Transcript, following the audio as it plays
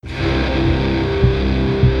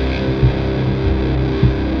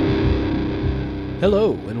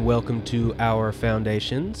Hello and welcome to Our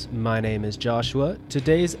Foundations. My name is Joshua.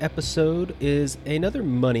 Today's episode is another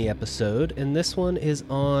money episode, and this one is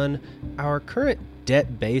on our current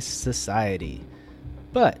debt-based society.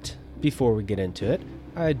 But before we get into it,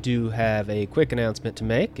 I do have a quick announcement to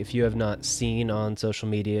make. If you have not seen on social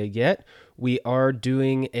media yet, we are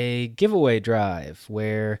doing a giveaway drive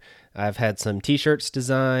where I've had some t-shirts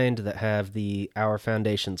designed that have the Our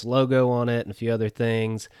Foundations logo on it and a few other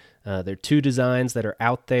things. There are two designs that are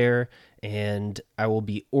out there, and I will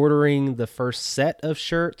be ordering the first set of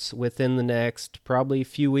shirts within the next probably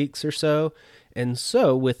few weeks or so. And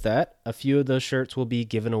so with that, a few of those shirts will be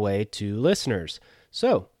given away to listeners.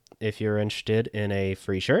 So if you're interested in a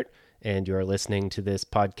free shirt and you're listening to this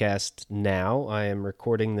podcast now, I am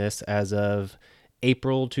recording this as of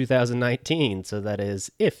April 2019, so that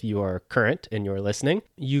is if you are current and you're listening.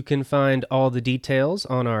 You can find all the details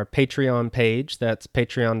on our Patreon page. That's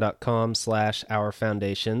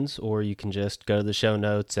patreon.com/ourfoundations, or you can just go to the show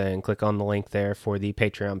notes and click on the link there for the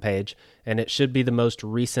Patreon page. And it should be the most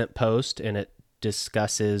recent post, and it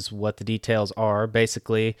discusses what the details are.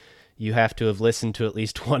 Basically, you have to have listened to at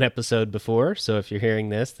least one episode before, so if you're hearing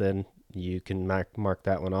this, then you can mark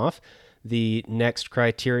that one off. The next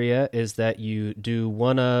criteria is that you do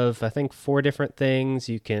one of, I think, 4 different things.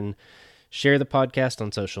 You can share the podcast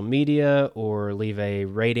on social media or leave a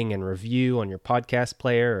rating and review on your podcast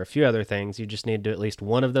player or a few other things. You just need to do at least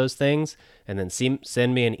one of those things and then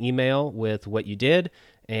send me an email with what you did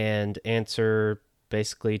and answer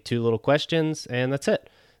basically 2 little questions, and that's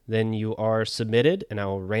it. Then you are submitted, and I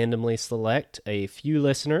will randomly select a few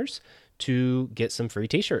listeners to get some free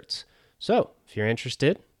t-shirts. So if you're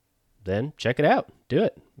interested, then check it out. Do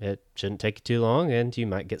it. It shouldn't take you too long, and you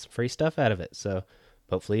might get some free stuff out of it. So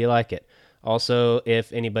hopefully you like it. Also,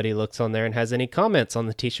 if anybody looks on there and has any comments on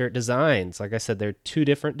the t-shirt designs, like I said, there are 2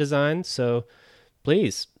 different designs. So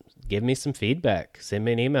please give me some feedback. Send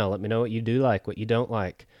me an email. Let me know what you do like, what you don't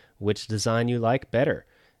like, which design you like better.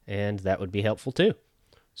 And that would be helpful too.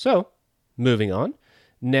 So moving on.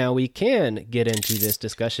 Now we can get into this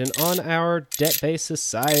discussion on our debt-based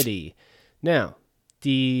society. Now,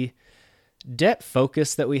 the debt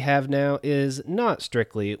focus that we have now is not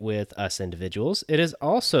strictly with us individuals. It is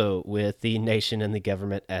also with the nation and the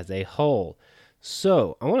government as a whole.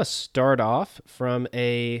 So I want to start off from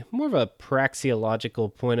a more of a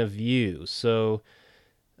praxeological point of view. So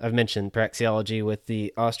I've mentioned praxeology with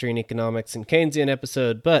the Austrian economics and Keynesian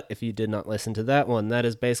episode, but if you did not listen to that one, that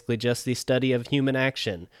is basically just the study of human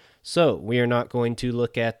action. So we are not going to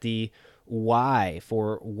look at the why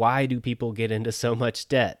do people get into so much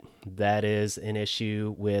debt. That is an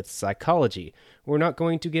issue with psychology. We're not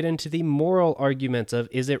going to get into the moral arguments of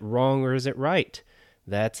is it wrong or is it right.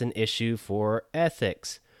 That's an issue for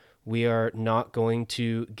ethics. We are not going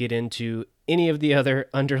to get into any of the other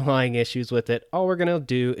underlying issues with it. All we're going to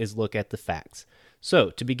do is look at the facts. So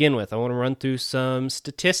to begin with, I want to run through some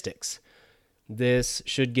statistics. This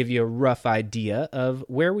should give you a rough idea of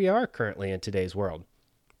where we are currently in today's world.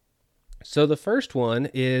 So the first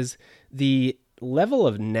one is the level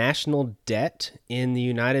of national debt in the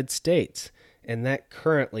United States, and that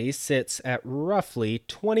currently sits at roughly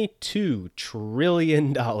 $22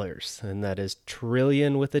 trillion, and that is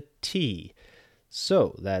trillion with a T.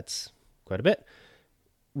 So that's quite a bit.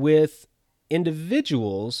 With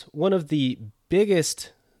individuals, one of the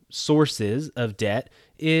biggest sources of debt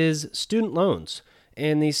is student loans,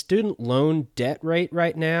 and the student loan debt rate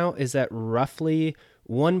right now is at roughly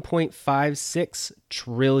 $1.56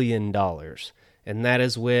 trillion. And that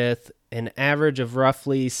is with an average of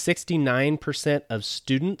roughly 69% of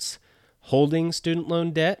students holding student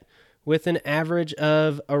loan debt, with an average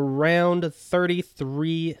of around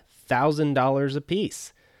 $33,000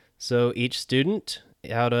 apiece. So each student,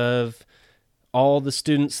 out of all the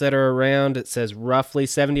students that are around, it says roughly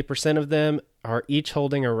 70% of them are each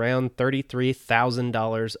holding around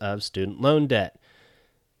 $33,000 of student loan debt.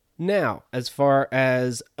 Now, as far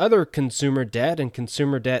as other consumer debt and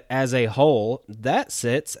consumer debt as a whole, that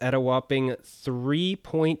sits at a whopping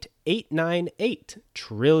 $3.898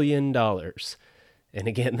 trillion. And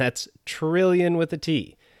again, that's trillion with a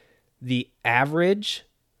T. The average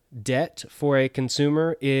debt for a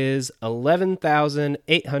consumer is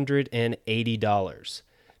 $11,880.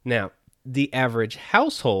 Now, the average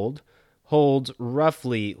household holds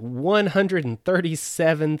roughly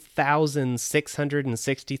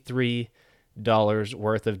 $137,663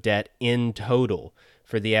 worth of debt in total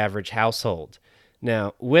for the average household.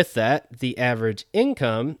 Now, with that, the average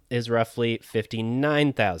income is roughly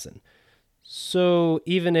 $59,000. So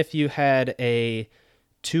even if you had a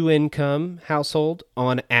two-income household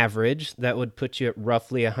on average, that would put you at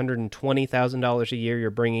roughly $120,000 a year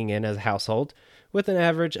you're bringing in as a household, with an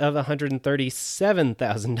average of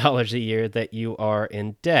 $137,000 a year that you are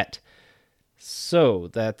in debt. So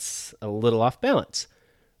that's a little off balance.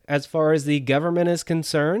 As far as the government is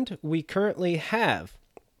concerned, we currently have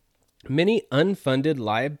many unfunded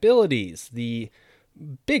liabilities. The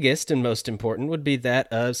biggest and most important would be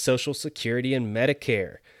that of Social Security and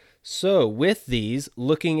Medicare. So with these,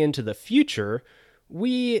 looking into the future,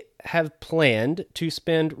 we have planned to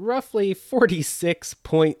spend roughly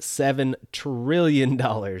 $46.7 trillion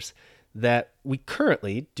that we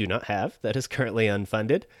currently do not have, that is currently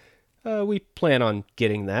unfunded. We plan on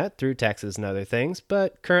getting that through taxes and other things,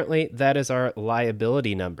 but currently that is our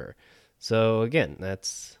liability number. So again,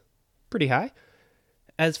 that's pretty high.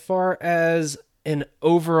 As far as an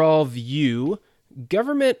overall view,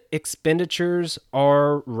 government expenditures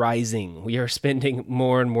are rising. We are spending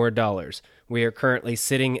more and more dollars. We are currently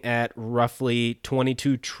sitting at roughly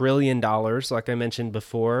 $22 trillion, like I mentioned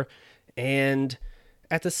before. And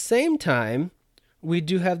at the same time, we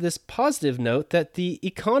do have this positive note that the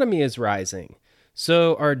economy is rising.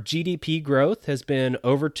 So our GDP growth has been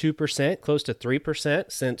over 2%, close to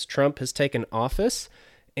 3% since Trump has taken office.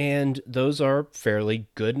 And those are fairly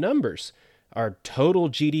good numbers. Our total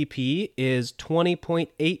GDP is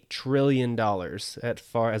 $20.8 trillion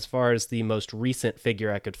as far as the most recent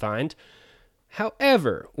figure I could find.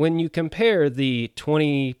 However, when you compare the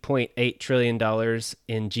 $20.8 trillion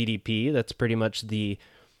in GDP, that's pretty much the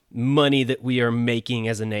money that we are making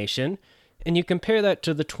as a nation, and you compare that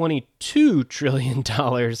to the $22 trillion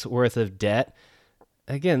worth of debt,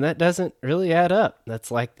 again, that doesn't really add up.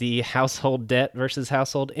 That's like the household debt versus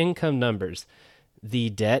household income numbers. The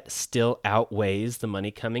debt still outweighs the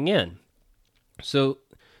money coming in. So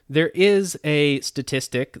there is a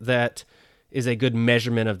statistic that is a good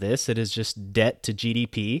measurement of this. It is just debt to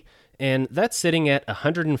GDP, and that's sitting at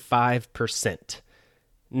 105%.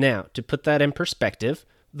 Now, to put that in perspective,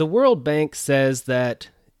 the World Bank says that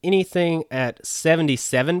anything at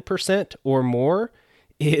 77% or more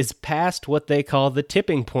is past what they call the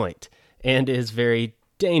tipping point and is very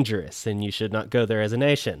dangerous, and you should not go there as a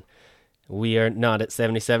nation. We are not at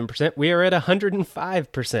 77%. We are at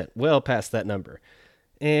 105%, well past that number.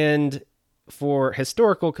 And for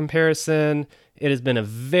historical comparison, it has been a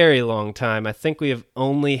very long time. I think we have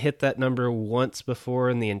only hit that number once before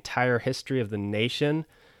in the entire history of the nation.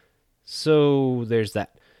 So there's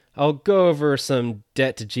that. I'll go over some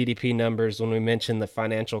debt to GDP numbers when we mention the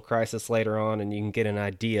financial crisis later on, and you can get an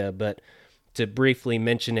idea. But to briefly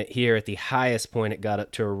mention it here, at the highest point, it got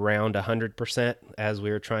up to around 100% as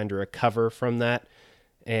we were trying to recover from that,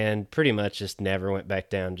 and pretty much just never went back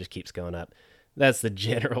down, just keeps going up. That's the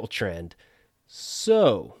general trend.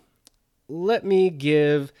 So let me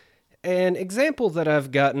give an example that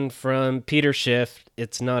I've gotten from Peter Schiff.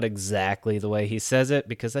 It's not exactly the way he says it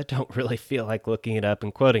because I don't really feel like looking it up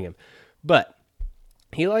and quoting him. But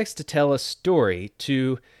he likes to tell a story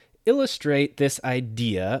to illustrate this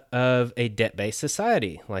idea of a debt-based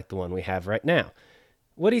society like the one we have right now.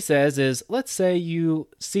 What he says is, let's say you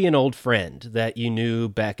see an old friend that you knew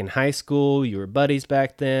back in high school, you were buddies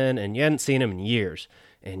back then, and you hadn't seen him in years.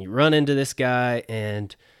 And you run into this guy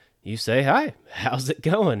and you say, "Hi, how's it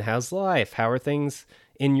going? How's life? How are things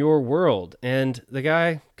in your world?" And the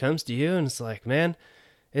guy comes to you and it's like, "Man,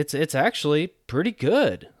 it's actually pretty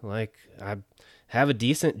good. Like, I have a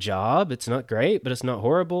decent job. It's not great, but it's not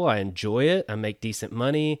horrible. I enjoy it. I make decent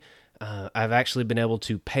money. I've actually been able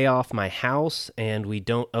to pay off my house, and we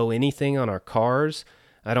don't owe anything on our cars.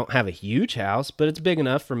 I don't have a huge house, but it's big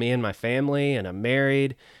enough for me and my family, and I'm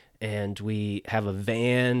married, and we have a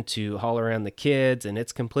van to haul around the kids, and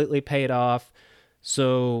it's completely paid off.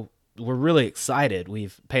 So we're really excited.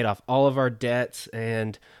 We've paid off all of our debts,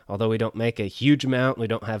 and although we don't make a huge amount, we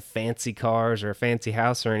don't have fancy cars or a fancy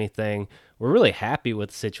house or anything, we're really happy with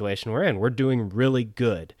the situation we're in. We're doing really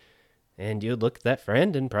good." And you'd look at that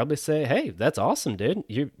friend and probably say, "Hey, that's awesome, dude.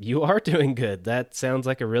 You are doing good. That sounds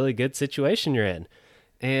like a really good situation you're in."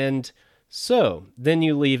 And so then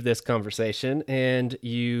you leave this conversation and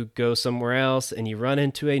you go somewhere else and you run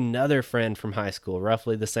into another friend from high school,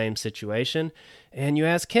 roughly the same situation, and you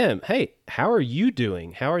ask him, "Hey, how are you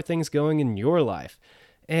doing? How are things going in your life?"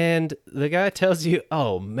 And the guy tells you,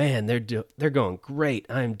 "Oh man, they're going great.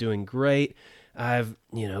 I'm doing great. I've,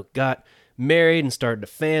 got married and started a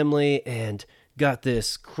family and got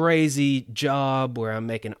this crazy job where I'm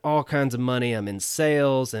making all kinds of money. I'm in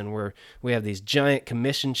sales, and we have these giant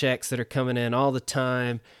commission checks that are coming in all the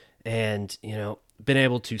time. And, been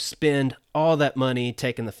able to spend all that money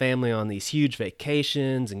taking the family on these huge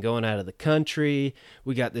vacations and going out of the country.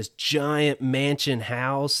 We got this giant mansion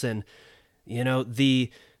house, and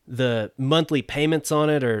the monthly payments on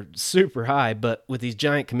it are super high, but with these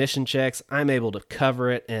giant commission checks, I'm able to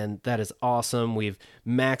cover it, and that is awesome. We've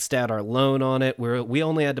maxed out our loan on it. We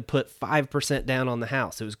only had to put 5% down on the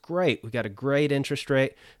house. It was great. We got a great interest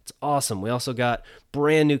rate. It's awesome. We also got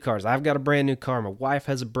brand new cars. I've got a brand new car. My wife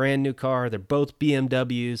has a brand new car. They're both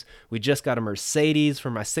BMWs. We just got a Mercedes for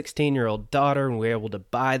my 16-year-old daughter, and we were able to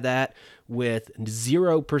buy that with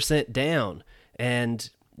 0% down and,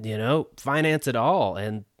 finance it all.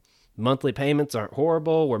 And monthly payments aren't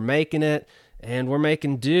horrible. We're making it, and we're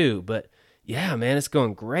making do. But yeah, man, it's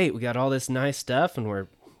going great. We got all this nice stuff, and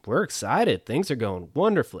we're excited. Things are going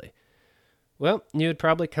wonderfully. Well, you would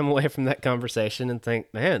probably come away from that conversation and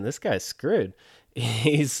think, man, this guy's screwed.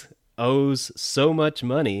 He's owes so much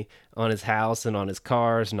money on his house and on his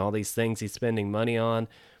cars and all these things he's spending money on.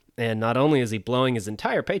 And not only is he blowing his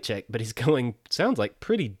entire paycheck, but he's going, sounds like,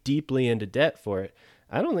 pretty deeply into debt for it.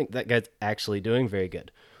 I don't think that guy's actually doing very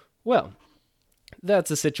good. Well, that's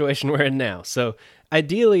the situation we're in now. So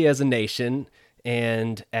ideally, as a nation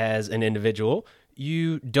and as an individual,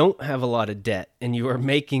 you don't have a lot of debt and you are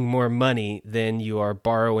making more money than you are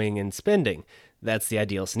borrowing and spending. That's the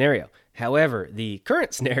ideal scenario. However, the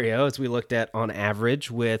current scenario, as we looked at on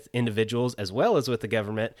average with individuals as well as with the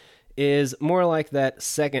government, is more like that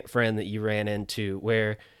second friend that you ran into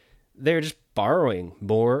where they're just borrowing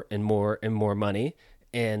more and more and more money.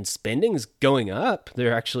 And spending's going up.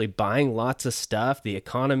 They're actually buying lots of stuff. The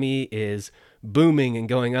economy is booming and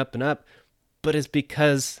going up and up. But it's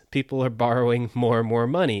because people are borrowing more and more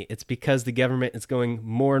money. It's because the government is going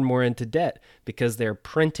more and more into debt because they're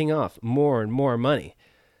printing off more and more money.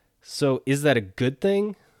 So is that a good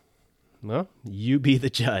thing? Well, you be the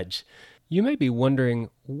judge. You may be wondering,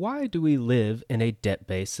 why do we live in a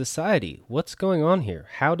debt-based society? What's going on here?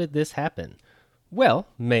 How did this happen? Well,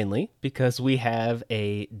 mainly because we have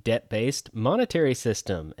a debt-based monetary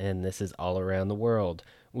system, and this is all around the world.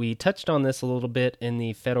 We touched on this a little bit in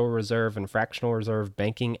the Federal Reserve and Fractional Reserve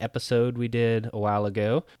Banking episode we did a while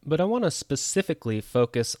ago, but I want to specifically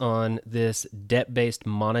focus on this debt-based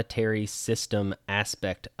monetary system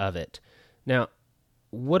aspect of it. Now,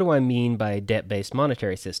 what do I mean by a debt-based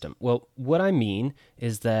monetary system? Well, what I mean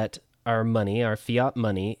is that our money, our fiat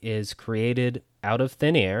money, is created out of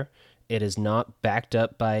thin air. It is not backed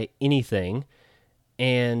up by anything.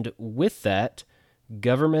 And with that,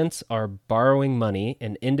 governments are borrowing money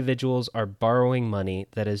and individuals are borrowing money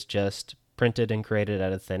that is just printed and created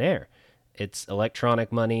out of thin air. It's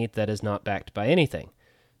electronic money that is not backed by anything.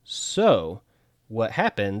 So what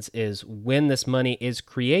happens is when this money is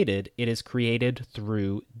created, it is created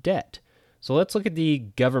through debt. So let's look at the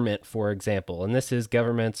government, for example, and this is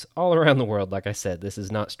governments all around the world. Like I said, this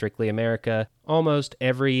is not strictly America. Almost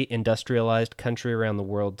every industrialized country around the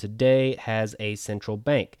world today has a central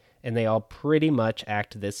bank, and they all pretty much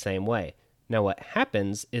act this same way. Now, what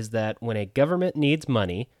happens is that when a government needs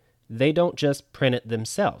money, they don't just print it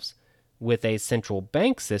themselves. With a central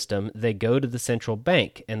bank system, they go to the central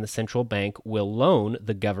bank, and the central bank will loan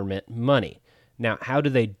the government money. Now, how do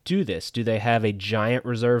they do this? Do they have a giant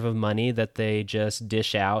reserve of money that they just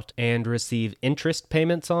dish out and receive interest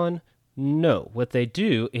payments on? No. What they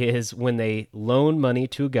do is when they loan money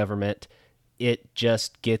to a government, it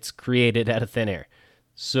just gets created out of thin air.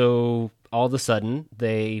 So all of a sudden,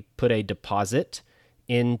 they put a deposit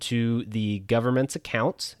into the government's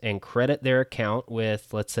accounts and credit their account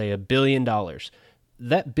with, let's say, $1 billion.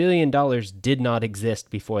 That $1 billion did not exist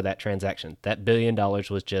before that transaction. That $1 billion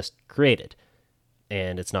was just created.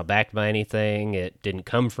 And it's not backed by anything. It didn't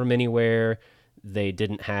come from anywhere. They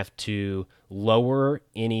didn't have to lower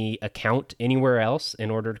any account anywhere else in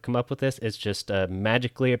order to come up with this. It's just a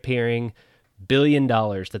magically appearing $1 billion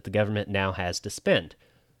that the government now has to spend.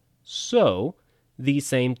 So the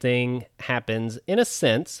same thing happens in a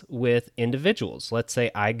sense with individuals. Let's say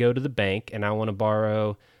I go to the bank and I want to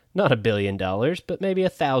borrow not $1 billion, but maybe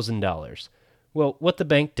 $1,000. Well, what the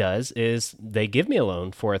bank does is they give me a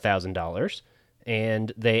loan for $1,000.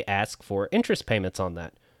 And they ask for interest payments on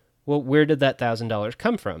that. Well, where did that $1,000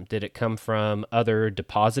 come from? Did it come from other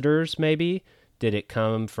depositors, maybe? Did it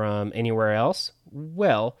come from anywhere else?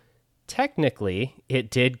 Well, technically, it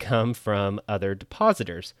did come from other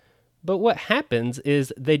depositors. But what happens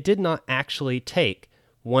is they did not actually take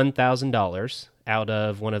 $1,000 out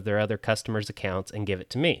of one of their other customers' accounts and give it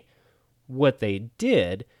to me. What they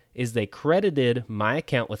did is they credited my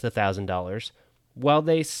account with $1,000 while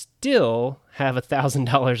they still have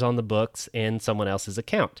 $1,000 on the books in someone else's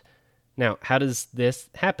account. Now, how does this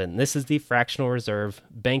happen? This is the fractional reserve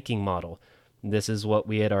banking model. This is what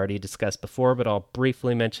we had already discussed before, but I'll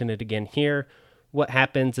briefly mention it again here. What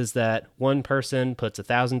happens is that one person puts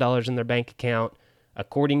 $1,000 in their bank account.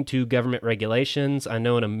 According to government regulations, I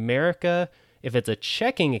know in America, if it's a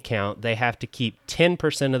checking account, they have to keep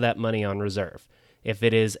 10% of that money on reserve. If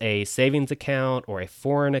it is a savings account or a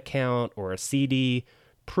foreign account or a CD,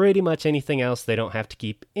 pretty much anything else, they don't have to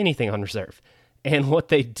keep anything on reserve. And what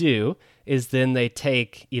they do is then they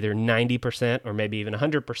take either 90% or maybe even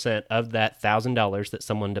 100% of that $1,000 that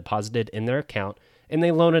someone deposited in their account and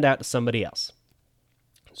they loan it out to somebody else.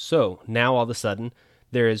 So now all of a sudden,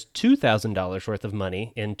 there is $2,000 worth of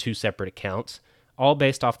money in two separate accounts, all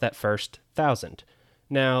based off that first 1,000.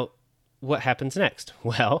 Now, what happens next?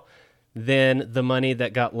 Well, then the money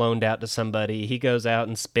that got loaned out to somebody, he goes out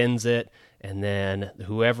and spends it, and then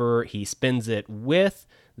whoever he spends it with,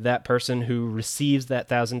 that person who receives that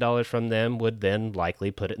 $1,000 from them would then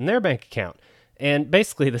likely put it in their bank account. And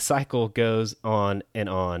basically the cycle goes on and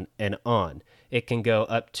on and on. It can go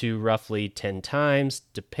up to roughly 10 times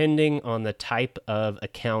depending on the type of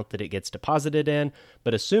account that it gets deposited in.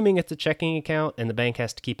 But assuming it's a checking account and the bank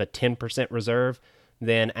has to keep a 10% reserve,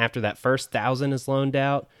 then after that first 1,000 is loaned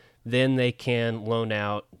out, then they can loan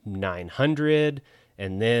out 900,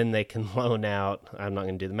 and then they can loan out, I'm not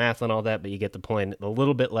going to do the math on all that, but you get the point, a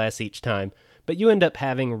little bit less each time. But you end up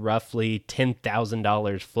having roughly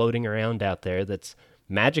 $10,000 floating around out there that's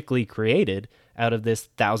magically created out of this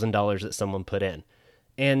 $1,000 that someone put in.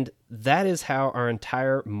 And that is how our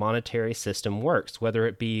entire monetary system works, whether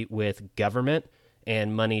it be with government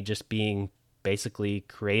and money just being basically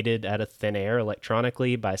created out of thin air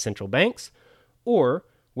electronically by central banks, or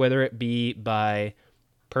whether it be by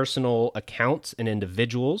personal accounts and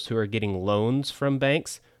individuals who are getting loans from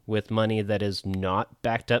banks with money that is not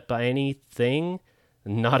backed up by anything,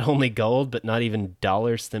 not only gold, but not even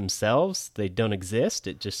dollars themselves. They don't exist.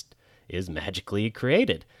 It just is magically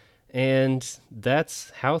created. And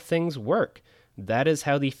that's how things work. That is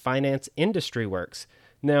how the finance industry works.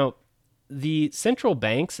 Now, the central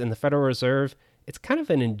banks and the Federal Reserve, it's kind of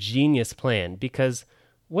an ingenious plan because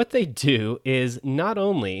what they do is not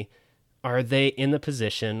only are they in the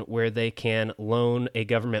position where they can loan a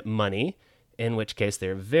government money, in which case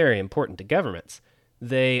they're very important to governments,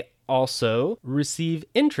 they also receive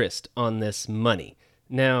interest on this money.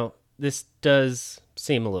 Now, this does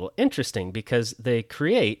seem a little interesting because they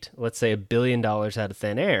create, let's say, $1 billion out of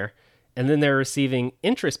thin air, and then they're receiving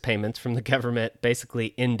interest payments from the government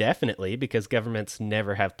basically indefinitely because governments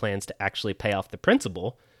never have plans to actually pay off the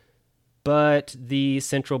principal. But the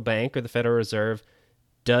central bank or the Federal Reserve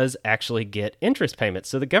does actually get interest payments.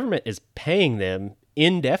 So the government is paying them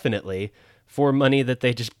indefinitely for money that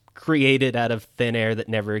they just created out of thin air that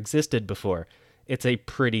never existed before. It's a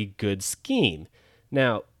pretty good scheme.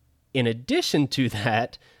 Now, in addition to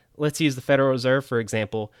that, let's use the Federal Reserve, for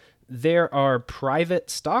example. There are private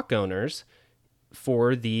stock owners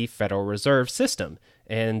for the Federal Reserve System,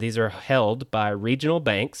 and these are held by regional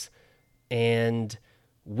banks, and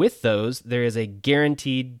with those, there is a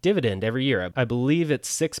guaranteed dividend every year. I believe it's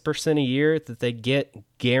 6% a year that they get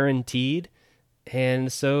guaranteed,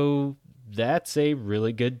 and so that's a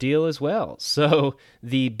really good deal as well. So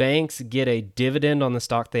the banks get a dividend on the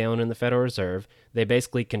stock they own in the Federal Reserve. They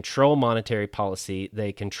basically control monetary policy.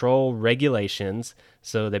 They control regulations.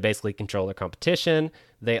 So they basically control their competition.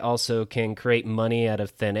 They also can create money out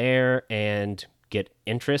of thin air and get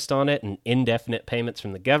interest on it and indefinite payments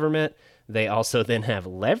from the government. They also then have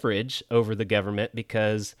leverage over the government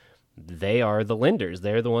because they are the lenders.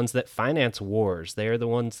 They're the ones that finance wars. They're the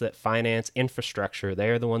ones that finance infrastructure.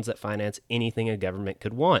 They're the ones that finance anything a government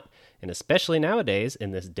could want. And especially nowadays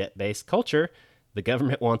in this debt-based culture, the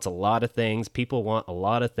government wants a lot of things. People want a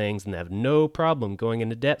lot of things and they have no problem going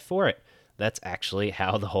into debt for it. That's actually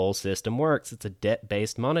how the whole system works. It's a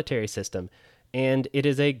debt-based monetary system. And it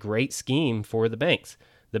is a great scheme for the banks.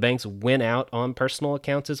 The banks win out on personal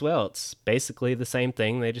accounts as well. It's basically the same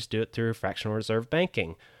thing. They just do it through fractional reserve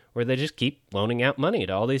banking, where they just keep loaning out money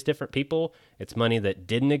to all these different people. It's money that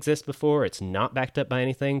didn't exist before. It's not backed up by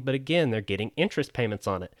anything. But again, they're getting interest payments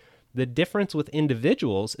on it. The difference with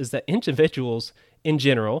individuals is that individuals in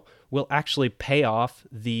general will actually pay off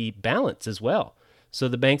the balance as well. So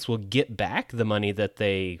the banks will get back the money that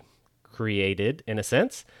they created in a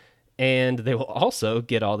sense, and they will also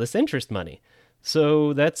get all this interest money.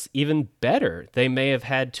 So that's even better. They may have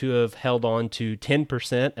had to have held on to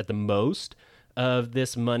 10% at the most of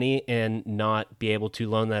this money and not be able to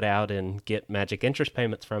loan that out and get magic interest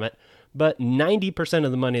payments from it. But 90%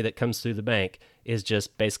 of the money that comes through the bank is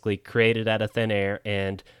just basically created out of thin air,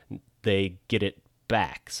 and they get it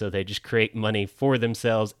back. So they just create money for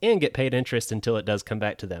themselves and get paid interest until it does come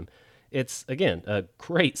back to them. It's, again, a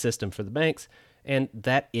great system for the banks, and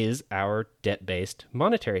that is our debt-based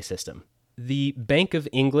monetary system. The Bank of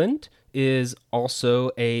England is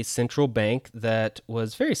also a central bank that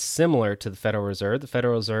was very similar to the Federal Reserve. The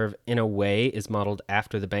Federal Reserve, in a way, is modeled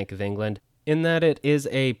after the Bank of England in that it is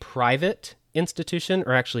a private institution,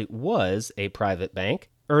 or actually was a private bank.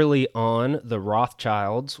 Early on, the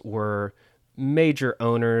Rothschilds were major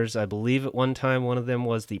owners. I believe at one time one of them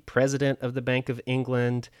was the president of the Bank of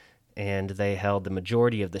England, and they held the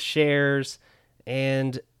majority of the shares,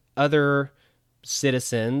 and other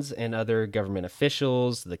citizens and other government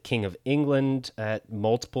officials, the King of England at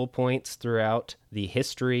multiple points throughout the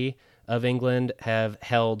history of England have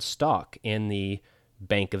held stock in the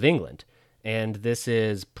Bank of England. And this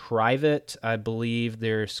is private. I believe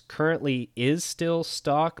there's currently is still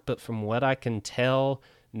stock, but from what I can tell,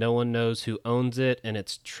 no one knows who owns it, and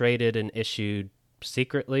it's traded and issued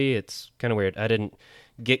secretly. It's kind of weird. I didn't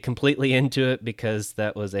get completely into it because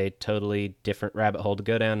that was a totally different rabbit hole to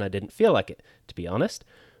go down. I didn't feel like it, to be honest.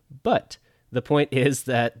 But the point is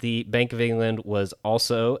that the Bank of England was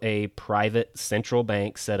also a private central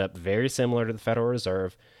bank set up very similar to the Federal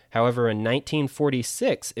Reserve. However, in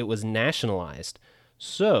 1946, it was nationalized.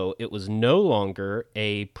 So it was no longer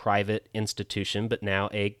a private institution, but now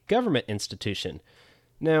a government institution.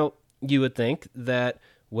 Now, you would think that,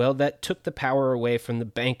 well, that took the power away from the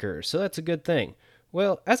bankers, so that's a good thing.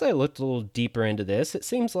 Well, as I looked a little deeper into this, it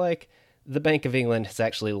seems like the Bank of England has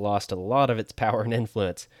actually lost a lot of its power and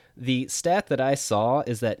influence. The stat that I saw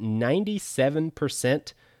is that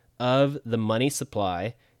 97% of the money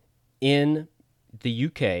supply in the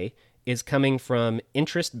UK is coming from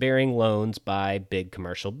interest-bearing loans by big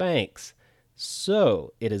commercial banks.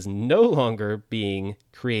 So it is no longer being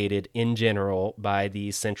created in general by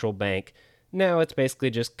the central bank. Now it's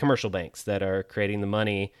basically just commercial banks that are creating the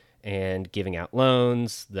money and giving out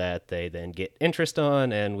loans that they then get interest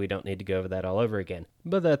on, and we don't need to go over that all over again.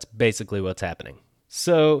 But that's basically what's happening.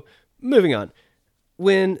 So, moving on.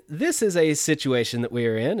 When this is a situation that we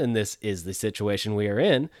are in, and this is the situation we are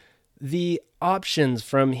in, the options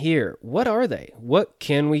from here, what are they? What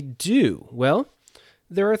can we do? Well,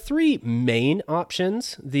 there are three main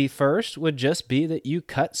options. The first would just be that you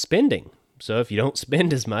cut spending. So if you don't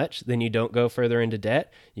spend as much, then you don't go further into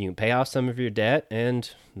debt. You can pay off some of your debt, and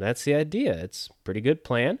that's the idea. It's a pretty good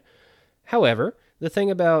plan. However, the thing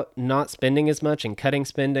about not spending as much and cutting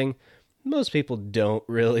spending, most people don't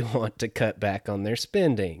really want to cut back on their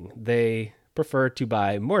spending. They prefer to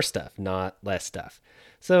buy more stuff, not less stuff.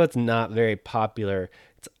 So it's not very popular.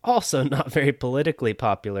 It's also not very politically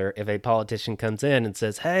popular if a politician comes in and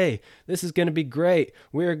says, hey, this is going to be great.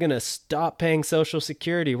 We're going to stop paying Social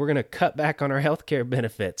Security. We're going to cut back on our healthcare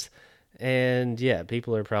benefits. And yeah,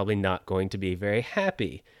 people are probably not going to be very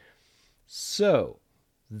happy. So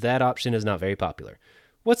that option is not very popular.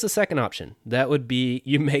 What's the second option? That would be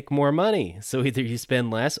you make more money. So either you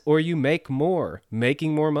spend less or you make more,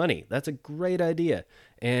 making more money. That's a great idea.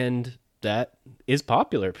 And that is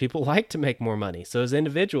popular. People like to make more money. So as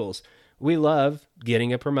individuals, we love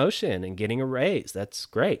getting a promotion and getting a raise. That's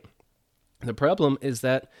great. The problem is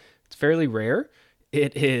that it's fairly rare.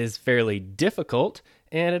 It is fairly difficult,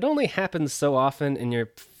 and it only happens so often, and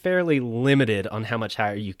you're fairly limited on how much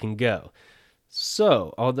higher you can go.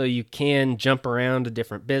 So, although you can jump around to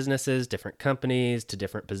different businesses, different companies, to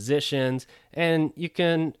different positions, and you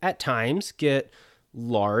can at times get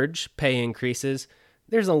large pay increases,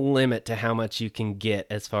 there's a limit to how much you can get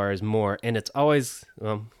as far as more. And it's always,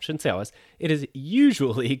 well, shouldn't say always, it is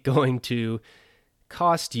usually going to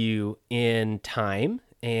cost you in time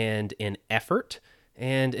and in effort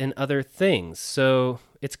and in other things. So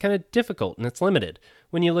it's kind of difficult and it's limited.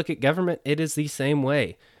 When you look at government, it is the same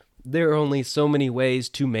way. There are only so many ways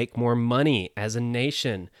to make more money as a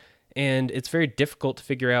nation. And it's very difficult to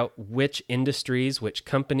figure out which industries, which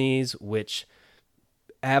companies, which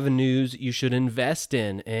avenues you should invest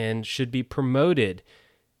in and should be promoted,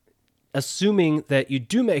 assuming that you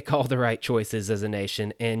do make all the right choices as a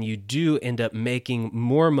nation and you do end up making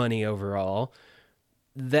more money overall.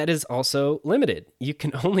 That is also limited. You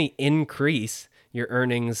can only increase your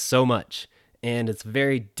earnings so much, and it's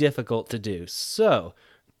very difficult to do. So,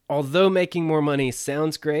 although making more money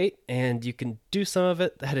sounds great and you can do some of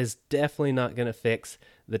it, that is definitely not going to fix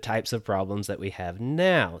the types of problems that we have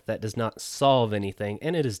now. That does not solve anything,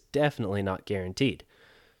 and it is definitely not guaranteed.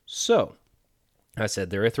 So, I said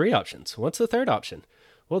there are three options. What's the third option?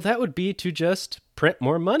 Well, that would be to just print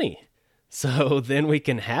more money. So then we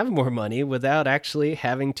can have more money without actually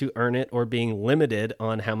having to earn it or being limited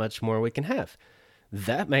on how much more we can have.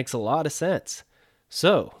 That makes a lot of sense.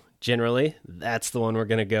 So, generally, that's the one we're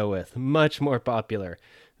going to go with. Much more popular.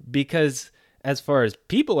 Because, as far as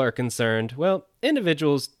people are concerned, well,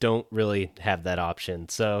 individuals don't really have that option.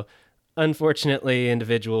 So, unfortunately,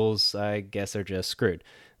 individuals, I guess, are just screwed.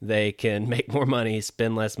 They can make more money,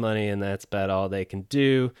 spend less money, and that's about all they can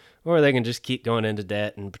do. Or they can just keep going into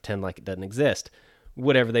debt and pretend like it doesn't exist.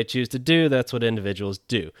 Whatever they choose to do, that's what individuals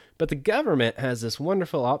do. But the government has this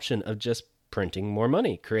wonderful option of just printing more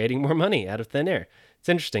money, creating more money out of thin air. It's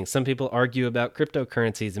interesting. Some people argue about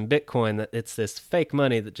cryptocurrencies and Bitcoin that it's this fake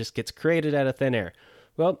money that just gets created out of thin air.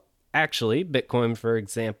 Well, actually, Bitcoin, for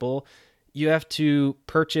example, you have to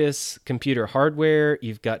purchase computer hardware.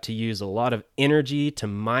 You've got to use a lot of energy to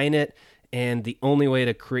mine it. And the only way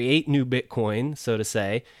to create new Bitcoin, so to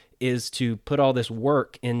say, is to put all this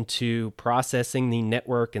work into processing the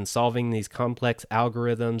network and solving these complex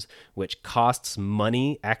algorithms, which costs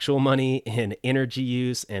money, actual money in energy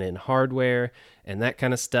use and in hardware and that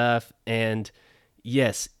kind of stuff. And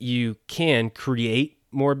yes, you can create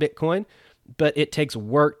more Bitcoin, but it takes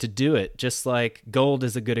work to do it. Just like gold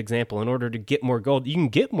is a good example. In order to get more gold, you can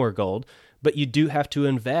get more gold, but you do have to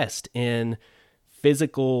invest in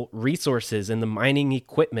physical resources and the mining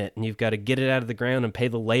equipment, and you've got to get it out of the ground and pay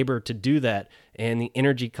the labor to do that, and the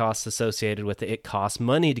energy costs associated with it. It costs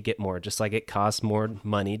money to get more, just like it costs more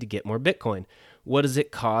money to get more Bitcoin. What does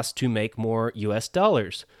it cost to make more US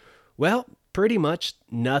dollars? Well, pretty much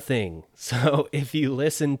nothing. So if you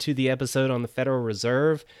listen to the episode on the Federal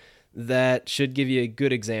Reserve, that should give you a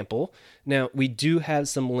good example. Now, we do have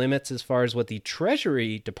some limits as far as what the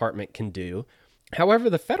Treasury Department can do. However,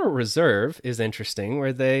 the Federal Reserve is interesting,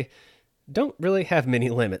 where they don't really have many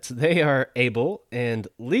limits. They are able and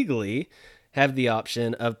legally have the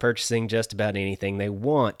option of purchasing just about anything they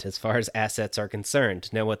want as far as assets are concerned.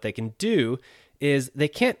 Now, what they can do is they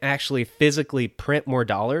can't actually physically print more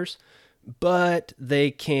dollars, but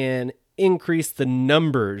they can increase the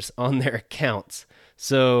numbers on their accounts.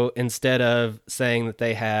 So instead of saying that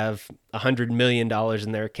they have $100 million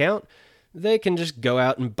in their account, they can just go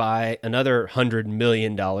out and buy another $100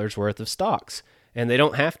 million worth of stocks. And they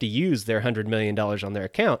don't have to use their $100 million on their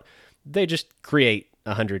account. They just create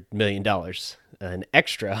 $100 million, an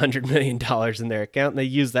extra $100 million in their account, and they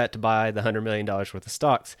use that to buy the $100 million worth of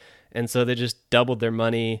stocks. And so they just doubled their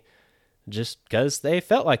money just because they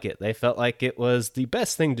felt like it. They felt like it was the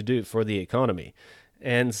best thing to do for the economy.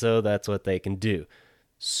 And so that's what they can do.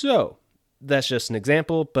 So that's just an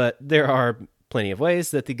example, but there are plenty of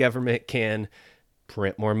ways that the government can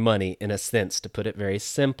print more money, in a sense, to put it very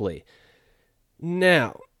simply.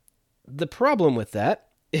 Now, the problem with that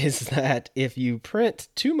is that if you print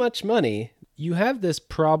too much money, you have this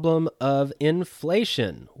problem of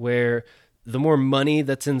inflation, where the more money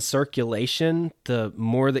that's in circulation, the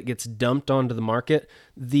more that gets dumped onto the market,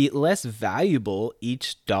 the less valuable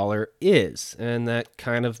each dollar is. And that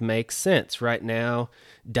kind of makes sense. Right now,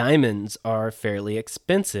 diamonds are fairly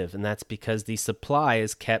expensive, and that's because the supply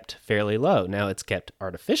is kept fairly low. Now, it's kept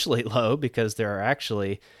artificially low because there are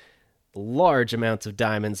actually large amounts of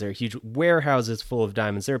diamonds. There are huge warehouses full of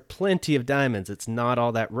diamonds. There are plenty of diamonds. It's not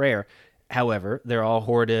all that rare. However, they're all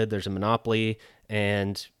hoarded. There's a monopoly,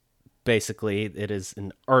 and basically, it is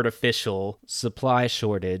an artificial supply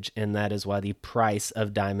shortage, and that is why the price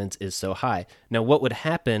of diamonds is so high. Now, what would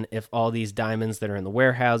happen if all these diamonds that are in the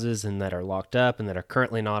warehouses and that are locked up and that are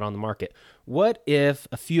currently not on the market, what if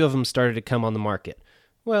a few of them started to come on the market?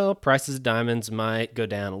 Well, prices of diamonds might go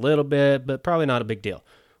down a little bit, but probably not a big deal.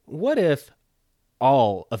 What if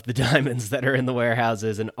all of the diamonds that are in the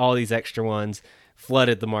warehouses and all these extra ones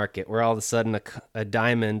flooded the market, where all of a sudden a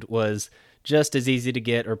diamond was just as easy to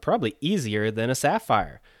get, or probably easier than a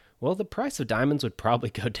sapphire? Well, the price of diamonds would probably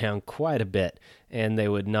go down quite a bit, and they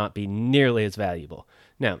would not be nearly as valuable.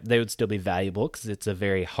 Now, they would still be valuable because it's a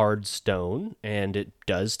very hard stone, and it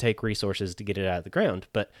does take resources to get it out of the ground,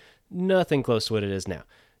 but nothing close to what it is now.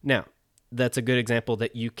 Now, that's a good example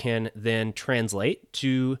that you can then translate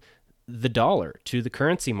to the dollar, to the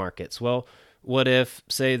currency markets. Well, what if,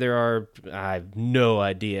 say, there are, I have no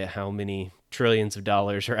idea how many trillions of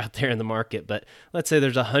dollars are out there in the market, but let's say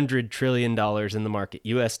there's $100 trillion in the market,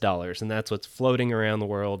 US dollars, and that's what's floating around the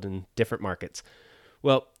world in different markets.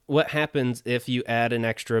 Well, what happens if you add an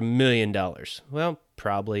extra $1 million? Well,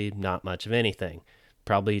 probably not much of anything.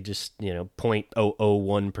 Probably just,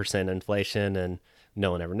 0.001% inflation, and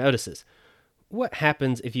no one ever notices. What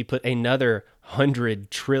happens if you put another $100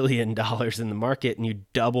 trillion in the market and you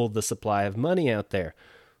double the supply of money out there?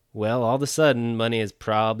 Well, all of a sudden, money is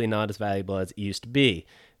probably not as valuable as it used to be.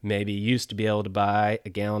 Maybe you used to be able to buy a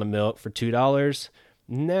gallon of milk for $2.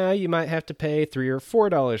 Now you might have to pay $3 or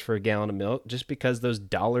 $4 for a gallon of milk just because those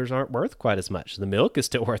dollars aren't worth quite as much. The milk is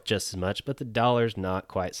still worth just as much, but the dollar's not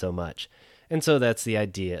quite so much. And so that's the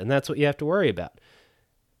idea, and that's what you have to worry about.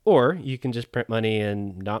 Or you can just print money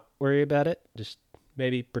and not worry about it. Just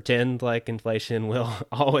maybe pretend like inflation will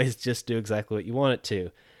always just do exactly what you want it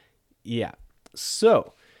to. Yeah.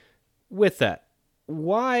 So, with that,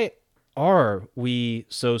 why are we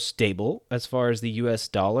so stable as far as the US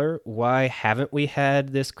dollar? Why haven't we had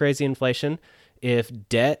this crazy inflation? If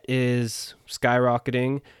debt is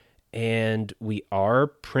skyrocketing and we are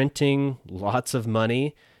printing lots of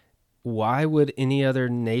money, why would any other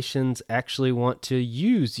nations actually want to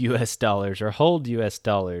use US dollars or hold US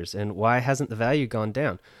dollars? And why hasn't the value gone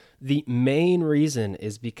down? The main reason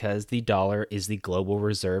is because the dollar is the global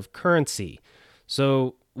reserve currency.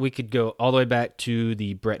 So we could go all the way back to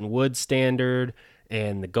the Bretton Woods standard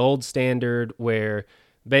and the gold standard, where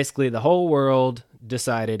basically the whole world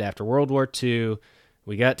decided after World War II,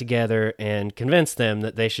 we got together and convinced them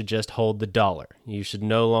that they should just hold the dollar. You should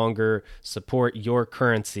no longer support your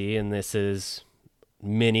currency, and this is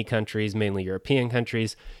many countries, mainly European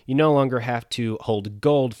countries. You no longer have to hold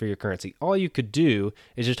gold for your currency. All you could do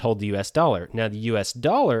is just hold the US dollar. Now, the US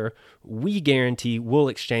dollar, we guarantee we'll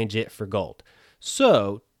exchange it for gold.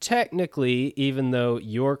 So, technically, even though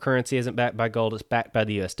your currency isn't backed by gold, it's backed by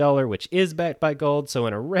the US dollar, which is backed by gold. So,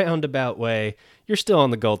 in a roundabout way, you're still on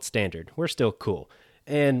the gold standard. We're still cool.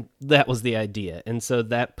 And that was the idea. And so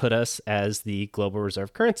that put us as the global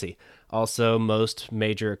reserve currency. Also, most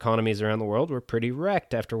major economies around the world were pretty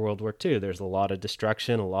wrecked after World War II. There's a lot of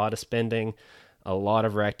destruction, a lot of spending, a lot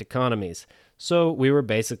of wrecked economies. So we were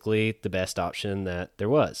basically the best option that there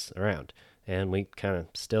was around. And we kind of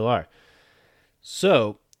still are.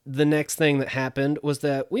 So the next thing that happened was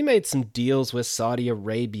that we made some deals with Saudi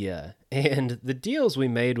Arabia. And the deals we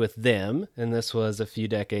made with them, and this was a few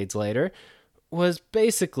decades later, was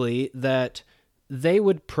basically that they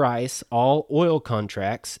would price all oil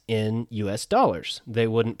contracts in US dollars. They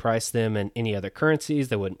wouldn't price them in any other currencies.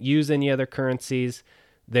 They wouldn't use any other currencies.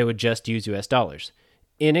 They would just use US dollars.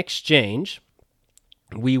 In exchange,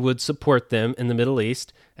 we would support them in the Middle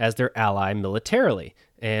East as their ally militarily.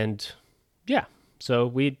 And yeah, so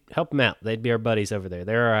we'd help them out. They'd be our buddies over there.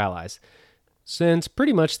 They're our allies. Since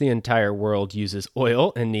pretty much the entire world uses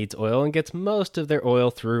oil and needs oil and gets most of their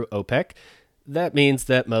oil through OPEC, that means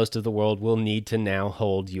that most of the world will need to now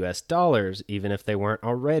hold US dollars, even if they weren't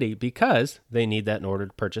already, because they need that in order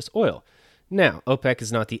to purchase oil. Now, OPEC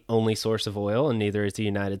is not the only source of oil, and neither is the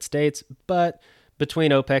United States, but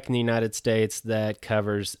between OPEC and the United States, that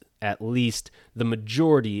covers at least the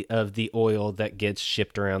majority of the oil that gets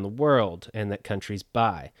shipped around the world and that countries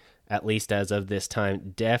buy, at least as of this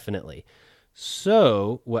time, definitely.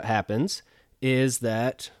 So what happens is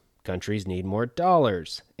that countries need more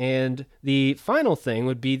dollars. And the final thing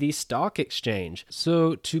would be the stock exchange.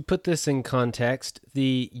 So to put this in context,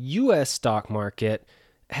 the US stock market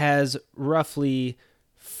has roughly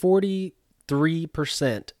 43%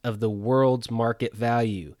 of the world's market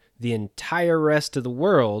value. The entire rest of the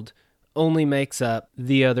world only makes up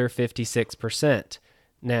the other 56%.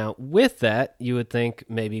 Now, with that, you would think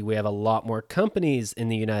maybe we have a lot more companies in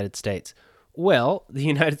the United States. Well, the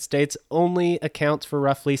United States only accounts for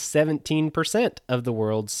roughly 17% of the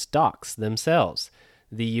world's stocks themselves.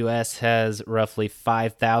 The U.S. has roughly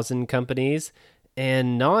 5,000 companies,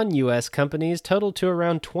 and non-U.S. companies total to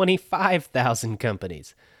around 25,000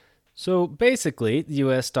 companies. So basically, the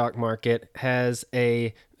U.S. stock market has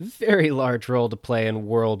a very large role to play in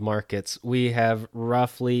world markets. We have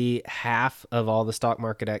roughly half of all the stock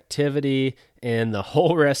market activity, and the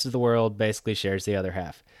whole rest of the world basically shares the other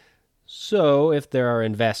half. So if there are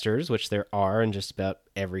investors, which there are in just about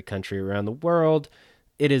every country around the world,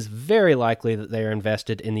 it is very likely that they are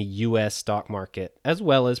invested in the U.S. stock market, as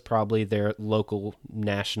well as probably their local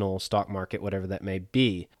national stock market, whatever that may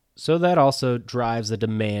be. So that also drives a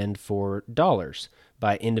demand for dollars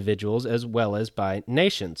by individuals as well as by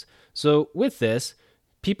nations. So with this,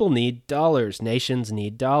 people need dollars. Nations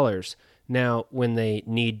need dollars. Now, when they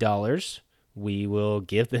need dollars, we will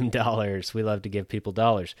give them dollars. We love to give people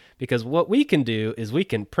dollars because what we can do is we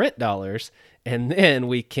can print dollars and then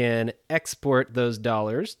we can export those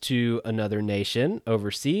dollars to another nation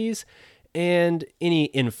overseas. And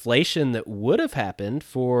any inflation that would have happened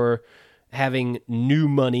for having new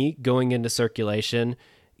money going into circulation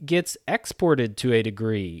gets exported to a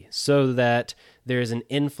degree so that there's an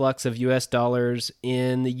influx of US dollars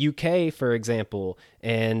in the UK, for example,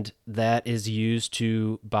 and that is used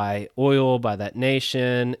to buy oil by that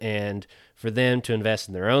nation and for them to invest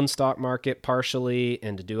in their own stock market partially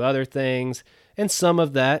and to do other things. And some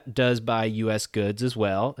of that does buy U.S. goods as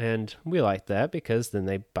well, and we like that because then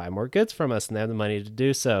they buy more goods from us and they have the money to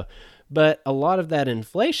do so. But a lot of that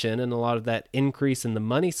inflation and a lot of that increase in the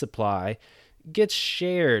money supply gets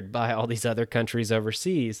shared by all these other countries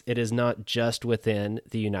overseas. It is not just within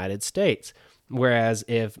the United States. Whereas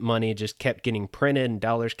if money just kept getting printed and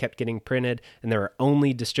dollars kept getting printed and they were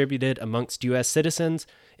only distributed amongst U.S. citizens,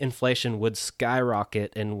 inflation would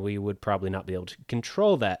skyrocket and we would probably not be able to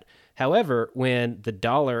control that. However, when the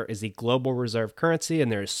dollar is a global reserve currency and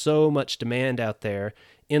there is so much demand out there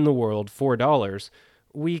in the world for dollars,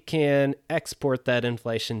 we can export that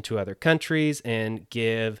inflation to other countries and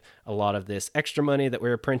give a lot of this extra money that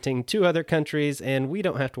we're printing to other countries, and we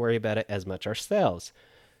don't have to worry about it as much ourselves.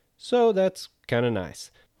 So that's kind of nice.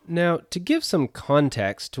 Now, to give some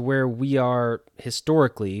context to where we are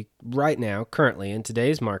historically, right now, currently in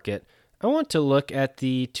today's market, I want to look at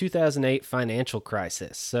the 2008 financial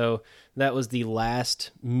crisis. So that was the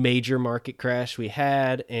last major market crash we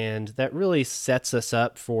had, and that really sets us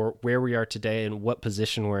up for where we are today and what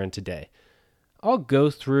position we're in today. I'll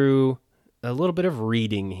go through a little bit of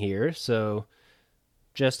reading here, so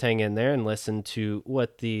just hang in there and listen to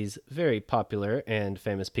what these very popular and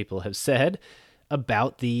famous people have said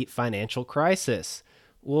about the financial crisis.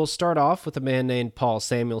 We'll start off with a man named Paul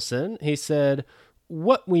Samuelson. He said,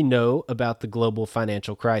 "What we know about the global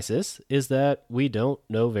financial crisis is that we don't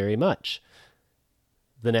know very much."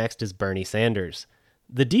 The next is Bernie Sanders.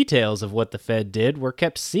 "The details of what the Fed did were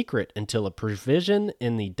kept secret until a provision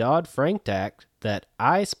in the Dodd-Frank Act that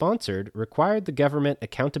I sponsored required the Government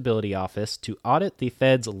Accountability Office to audit the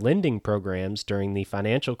Fed's lending programs during the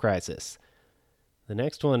financial crisis." The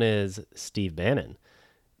next one is Steve Bannon.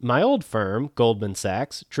 "My old firm, Goldman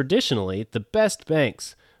Sachs, traditionally the best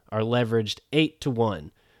banks are leveraged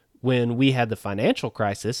 8-1. When we had the financial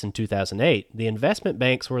crisis in 2008, the investment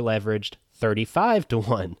banks were leveraged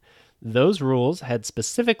 35-1. Those rules had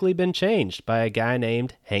specifically been changed by a guy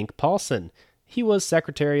named Hank Paulson. He was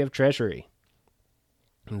Secretary of Treasury."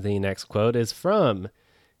 The next quote is from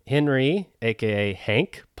Henry, aka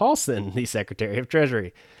Hank Paulson, the Secretary of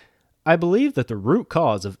Treasury. "I believe that the root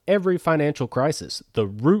cause of every financial crisis, the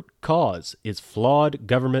root cause, is flawed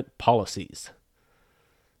government policies."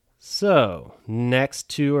 So, next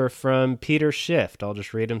two are from Peter Schiff. I'll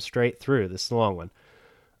just read them straight through. This is a long one.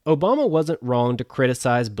 "Obama wasn't wrong to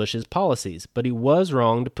criticize Bush's policies, but he was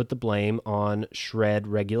wrong to put the blame on shred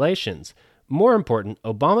regulations. More important,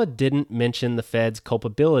 Obama didn't mention the Fed's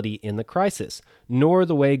culpability in the crisis, nor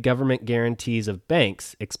the way government guarantees of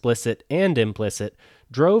banks, explicit and implicit,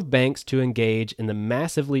 drove banks to engage in the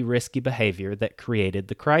massively risky behavior that created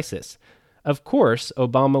the crisis. Of course,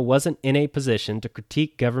 Obama wasn't in a position to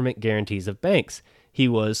critique government guarantees of banks. He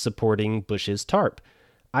was supporting Bush's TARP.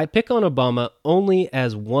 I pick on Obama only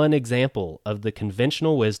as one example of the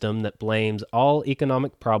conventional wisdom that blames all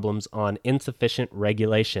economic problems on insufficient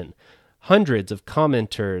regulation. Hundreds of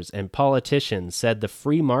commenters and politicians said the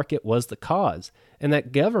free market was the cause and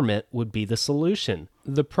that government would be the solution.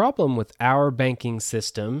 The problem with our banking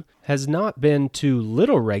system has not been too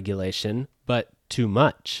little regulation, but too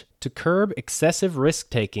much. To curb excessive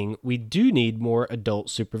risk-taking, we do need more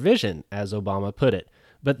adult supervision, as Obama put it.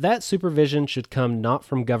 But that supervision should come not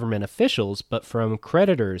from government officials, but from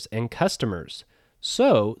creditors and customers.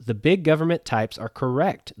 So, the big government types are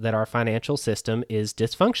correct that our financial system is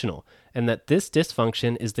dysfunctional, and that this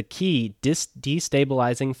dysfunction is the key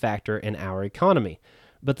destabilizing factor in our economy.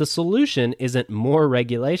 But the solution isn't more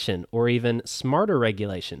regulation or even smarter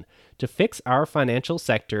regulation. To fix our financial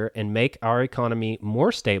sector and make our economy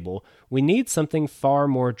more stable, we need something far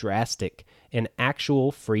more drastic, an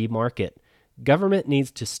actual free market. Government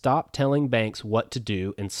needs to stop telling banks what to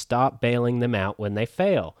do and stop bailing them out when they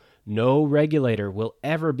fail. No regulator will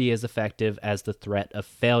ever be as effective as the threat of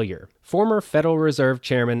failure. Former Federal Reserve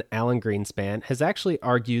Chairman Alan Greenspan has actually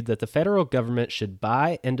argued that the federal government should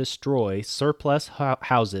buy and destroy surplus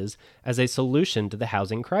houses as a solution to the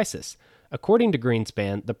housing crisis. According to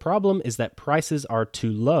Greenspan, the problem is that prices are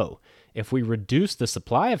too low. If we reduce the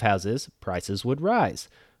supply of houses, prices would rise.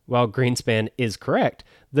 While Greenspan is correct,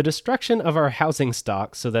 the destruction of our housing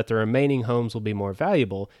stock so that the remaining homes will be more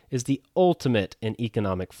valuable is the ultimate in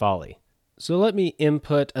economic folly. So let me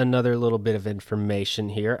input another little bit of information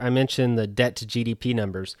here. I mentioned the debt to GDP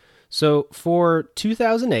numbers. So for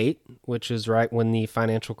 2008, which is right when the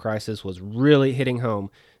financial crisis was really hitting home,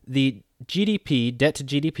 the GDP, debt to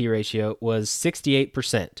GDP ratio was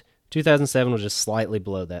 68%. 2007 was just slightly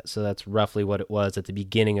below that, so that's roughly what it was at the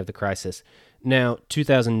beginning of the crisis. Now,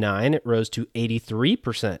 2009, it rose to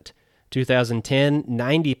 83%. 2010,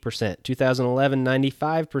 90%. 2011,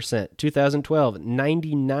 95%. 2012,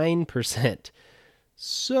 99%.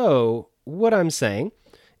 So, what I'm saying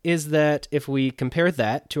is that if we compare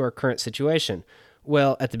that to our current situation,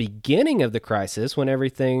 well, at the beginning of the crisis, when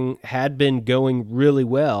everything had been going really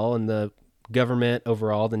well and the government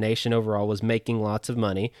overall, the nation overall, was making lots of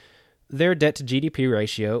money, their debt to GDP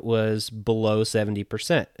ratio was below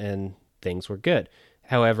 70%, and things were good.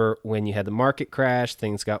 However, when you had the market crash,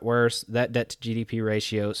 things got worse. That debt to GDP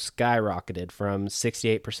ratio skyrocketed from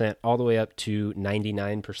 68% all the way up to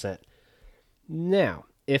 99%. Now,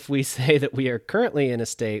 if we say that we are currently in a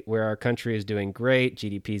state where our country is doing great,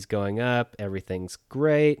 GDP is going up, everything's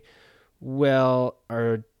great, well,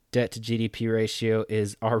 our debt to GDP ratio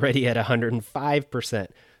is already at 105%.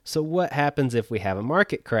 So, what happens if we have a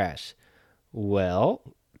market crash? Well,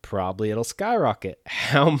 probably it'll skyrocket.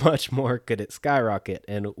 How much more could it skyrocket?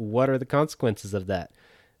 And what are the consequences of that?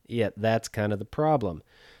 Yeah, that's kind of the problem.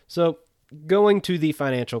 So, going to the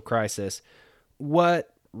financial crisis,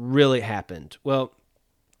 what really happened? Well,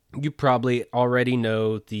 you probably already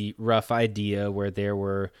know the rough idea where there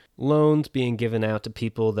were loans being given out to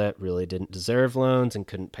people that really didn't deserve loans and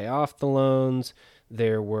couldn't pay off the loans.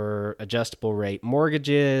 There were adjustable rate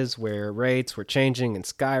mortgages where rates were changing and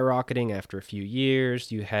skyrocketing after a few years.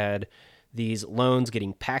 You had these loans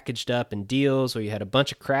getting packaged up in deals where you had a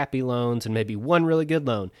bunch of crappy loans and maybe one really good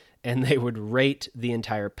loan, and they would rate the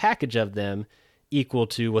entire package of them equal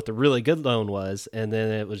to what the really good loan was, and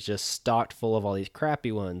then it was just stocked full of all these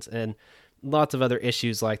crappy ones and lots of other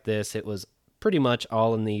issues like this. It was pretty much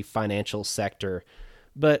all in the financial sector.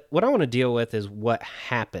 But what I want to deal with is what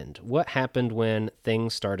happened. What happened when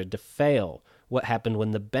things started to fail? What happened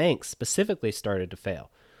when the banks specifically started to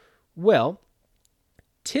fail? Well,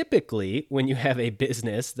 typically, when you have a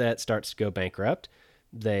business that starts to go bankrupt,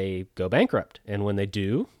 they go bankrupt. And when they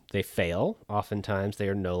do, they fail. Oftentimes, they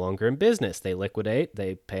are no longer in business. They liquidate,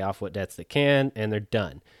 they pay off what debts they can, and they're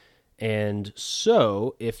done. And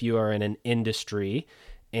so, if you are in an industry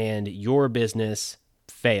and your business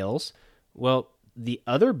fails, well, the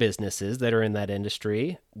other businesses that are in that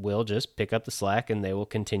industry will just pick up the slack and they will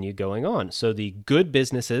continue going on. So the good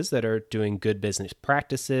businesses that are doing good business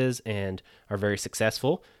practices and are very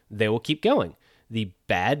successful, they will keep going. The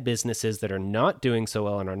bad businesses that are not doing so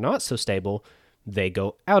well and are not so stable, they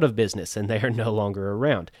go out of business and they are no longer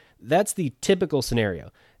around. That's the typical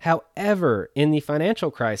scenario. However, in the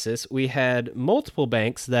financial crisis, we had multiple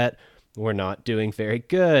banks that were not doing very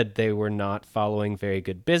good. They were not following very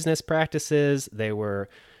good business practices. They were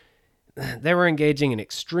engaging in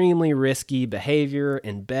extremely risky behavior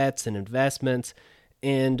and bets and investments.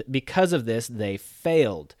 And because of this, they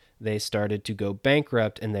failed. They started to go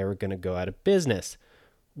bankrupt and they were going to go out of business.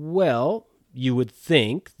 Well, you would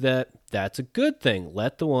think that that's a good thing.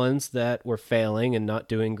 Let the ones that were failing and not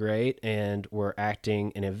doing great and were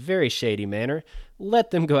acting in a very shady manner,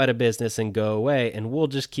 let them go out of business and go away, and we'll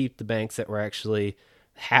just keep the banks that were actually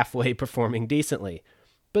halfway performing decently.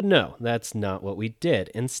 But no, that's not what we did.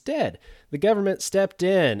 Instead, the government stepped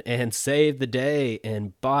in and saved the day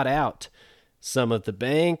and bought out some of the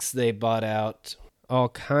banks. They bought out all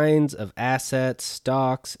kinds of assets,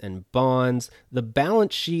 stocks, and bonds. The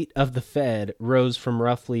balance sheet of the Fed rose from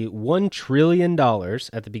roughly $1 trillion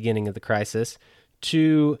at the beginning of the crisis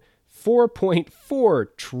to $4.4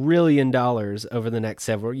 trillion over the next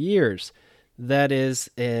several years. That is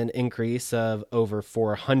an increase of over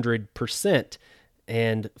 400%.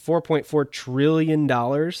 And $4.4 trillion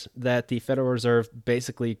that the Federal Reserve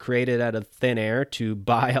basically created out of thin air to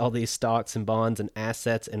buy all these stocks and bonds and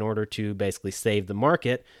assets in order to basically save the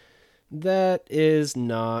market, that is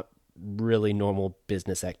not really normal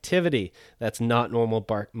business activity. That's not normal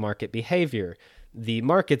market behavior. The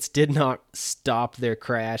markets did not stop their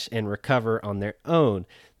crash and recover on their own.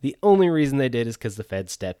 The only reason they did is because the Fed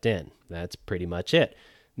stepped in. That's pretty much it.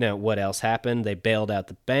 Now, what else happened? They bailed out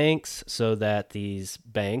the banks so that these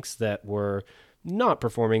banks that were not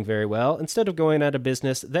performing very well, instead of going out of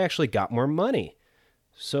business, they actually got more money.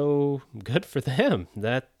 So good for them.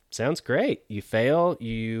 That sounds great. You fail,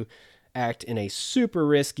 you act in a super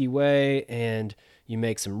risky way, and you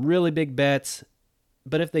make some really big bets.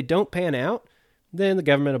 But if they don't pan out, then the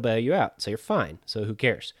government will bail you out. So you're fine. So who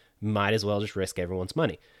cares? Might as well just risk everyone's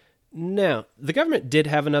money. Now, the government did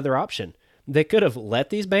have another option. They could have let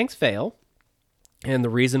these banks fail, and the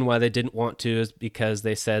reason why they didn't want to is because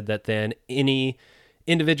they said that then any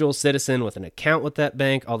individual citizen with an account with that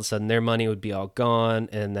bank, all of a sudden their money would be all gone,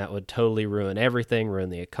 and that would totally ruin everything, ruin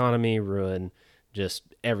the economy, ruin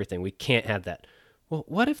just everything. We can't have that. Well,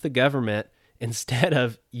 what if the government, instead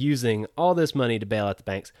of using all this money to bail out the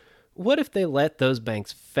banks, what if they let those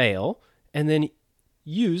banks fail and then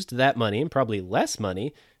used that money, and probably less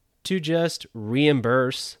money, to just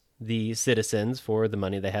reimburse the citizens for the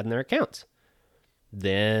money they had in their accounts.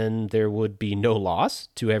 Then there would be no loss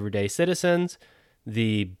to everyday citizens.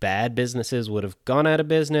 The bad businesses would have gone out of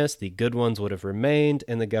business, the good ones would have remained,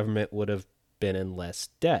 and the government would have been in less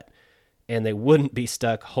debt. And they wouldn't be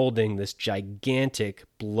stuck holding this gigantic,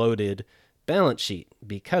 bloated balance sheet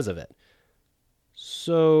because of it.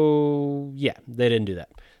 So, yeah, they didn't do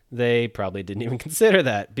that. They probably didn't even consider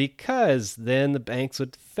that, because then the banks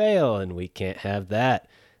would fail, and we can't have that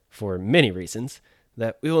for many reasons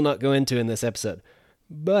that we will not go into in this episode.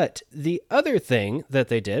 But the other thing that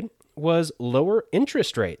they did was lower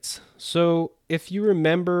interest rates. So if you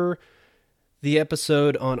remember the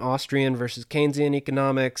episode on Austrian versus Keynesian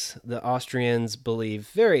economics, the Austrians believe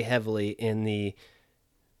very heavily in the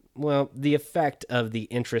effect of the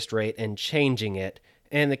interest rate and changing it.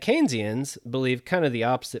 And the Keynesians believe kind of the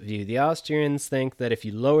opposite view. The Austrians think that if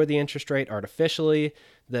you lower the interest rate artificially,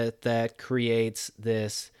 that creates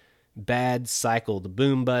this bad cycle, the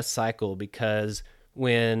boom-bust cycle, because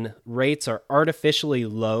when rates are artificially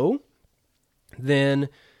low, then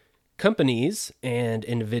companies and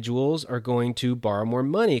individuals are going to borrow more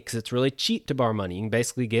money because it's really cheap to borrow money. You can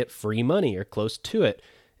basically get free money or close to it.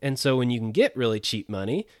 And so when you can get really cheap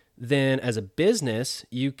money, then as a business,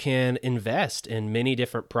 you can invest in many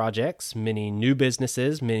different projects, many new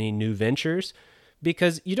businesses, many new ventures,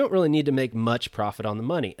 because you don't really need to make much profit on the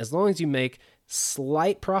money. As long as you make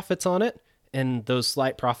slight profits on it, and those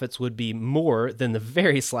slight profits would be more than the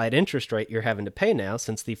very slight interest rate you're having to pay now,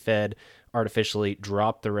 since the Fed artificially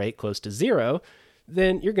dropped the rate close to zero,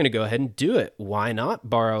 then you're going to go ahead and do it. Why not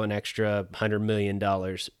borrow an extra $100 million?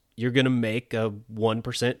 You're going to make a 1%,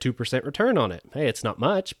 2% return on it. Hey, it's not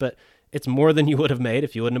much, but it's more than you would have made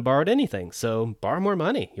if you wouldn't have borrowed anything. So borrow more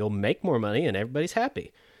money. You'll make more money and everybody's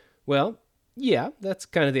happy. Well, yeah, that's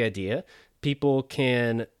kind of the idea. People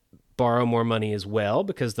can borrow more money as well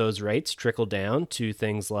because those rates trickle down to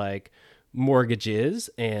things like mortgages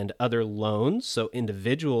and other loans. So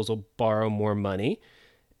individuals will borrow more money.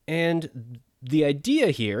 And the idea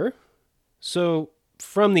here, so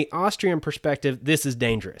from the Austrian perspective, this is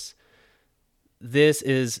dangerous. This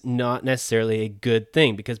is not necessarily a good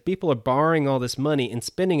thing because people are borrowing all this money and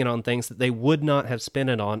spending it on things that they would not have spent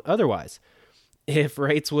it on otherwise. If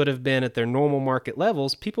rates would have been at their normal market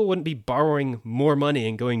levels, people wouldn't be borrowing more money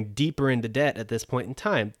and going deeper into debt at this point in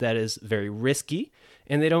time. That is very risky,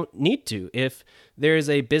 and they don't need to. If there is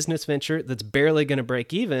a business venture that's barely going to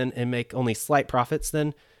break even and make only slight profits,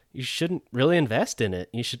 then you shouldn't really invest in it.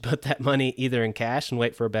 You should put that money either in cash and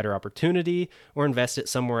wait for a better opportunity, or invest it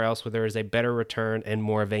somewhere else where there is a better return and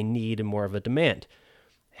more of a need and more of a demand.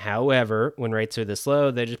 However, when rates are this low,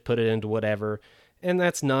 they just put it into whatever, and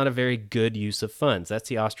that's not a very good use of funds. That's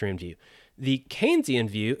the Austrian view. The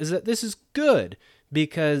Keynesian view is that this is good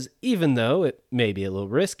because even though it may be a little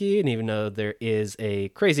risky and even though there is a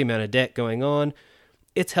crazy amount of debt going on,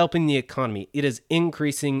 it's helping the economy. It is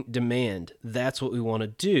increasing demand. That's what we want to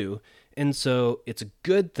do. And so it's a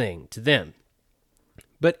good thing to them.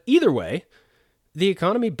 But either way, the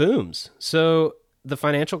economy booms. So the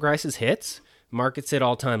financial crisis hits, markets hit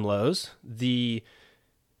all-time lows, the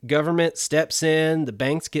government steps in, the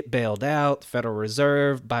banks get bailed out, the Federal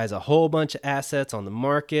Reserve buys a whole bunch of assets on the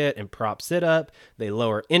market and props it up. They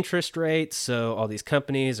lower interest rates, so all these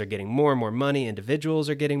companies are getting more and more money. Individuals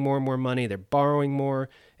are getting more and more money. They're borrowing more,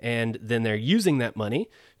 and then they're using that money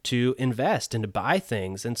to invest and to buy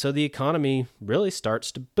things. And so the economy really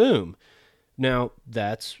starts to boom. Now,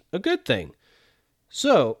 that's a good thing.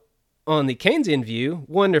 So on the Keynesian view,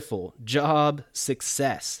 wonderful. Job,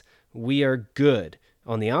 success. We are good.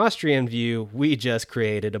 On the Austrian view, we just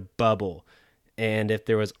created a bubble. And if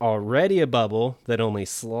there was already a bubble that only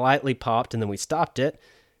slightly popped and then we stopped it,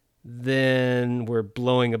 then we're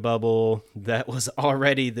blowing a bubble that was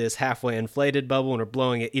already this halfway inflated bubble and we're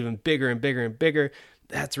blowing it even bigger and bigger and bigger.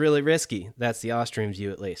 That's really risky. That's the Austrian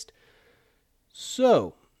view, at least.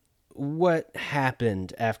 So, what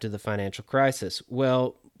happened after the financial crisis?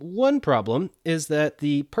 Well, one problem is that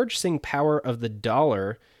the purchasing power of the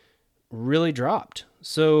dollar really dropped.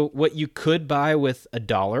 So what you could buy with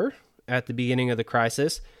 $1 at the beginning of the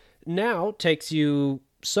crisis now takes you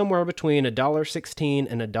somewhere between $1.16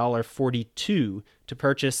 and $1.42 to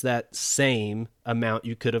purchase that same amount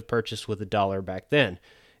you could have purchased with $1 back then.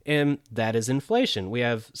 And that is inflation. We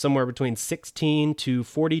have somewhere between 16 to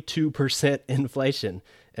 42% inflation,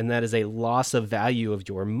 and that is a loss of value of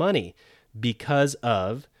your money because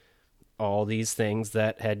of all these things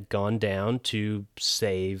that had gone down to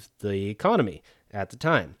save the economy at the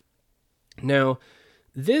time. Now,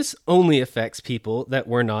 this only affects people that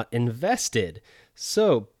were not invested.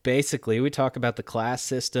 So basically, we talk about the class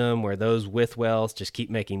system where those with wealth just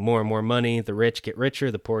keep making more and more money. The rich get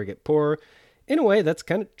richer, the poor get poorer. In a way, that's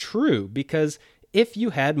kind of true because if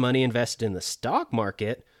you had money invested in the stock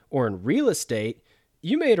market or in real estate,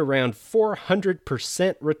 you made around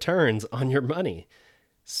 400% returns on your money.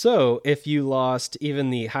 So if you lost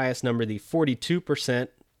even the highest number, the 42%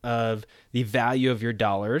 of the value of your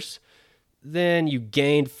dollars, then you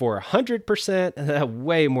gained 400%.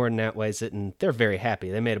 Way more than that weighs it, and they're very happy.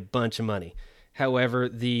 They made a bunch of money. However,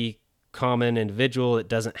 the common individual that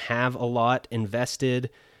doesn't have a lot invested,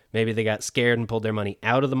 maybe they got scared and pulled their money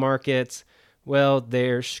out of the markets, well,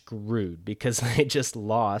 they're screwed because they just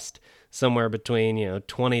lost somewhere between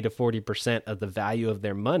 20 to 40% of the value of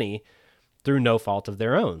their money through no fault of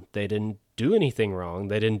their own. They didn't do anything wrong.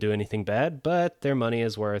 They didn't do anything bad, but their money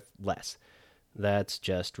is worth less. That's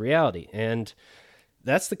just reality. And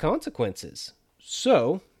that's the consequences.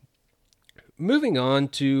 So, moving on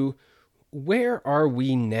to where are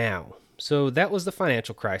we now? So, that was the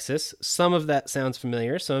financial crisis. Some of that sounds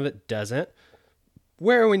familiar, some of it doesn't.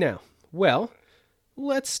 Where are we now? Well,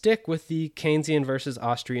 let's stick with the Keynesian versus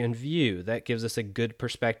Austrian view. That gives us a good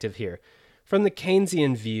perspective here. From the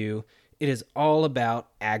Keynesian view, it is all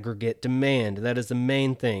about aggregate demand. That is the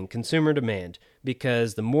main thing, consumer demand,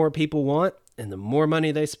 because the more people want and the more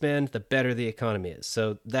money they spend, the better the economy is.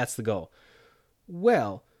 So that's the goal.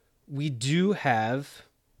 Well, we do have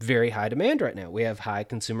very high demand right now. We have high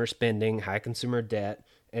consumer spending, high consumer debt,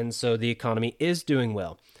 and so the economy is doing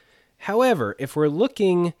well. However, if we're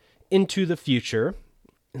looking into the future,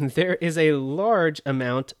 there is a large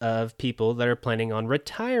amount of people that are planning on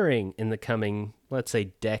retiring in the coming, let's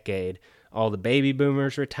say, decade. All the baby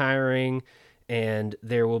boomers retiring, and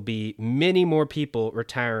there will be many more people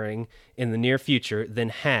retiring in the near future than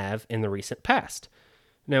have in the recent past.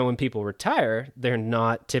 Now, when people retire, they're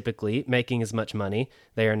not typically making as much money.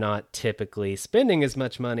 They are not typically spending as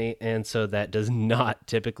much money, and so that does not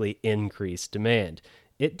typically increase demand.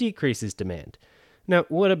 It decreases demand. Now,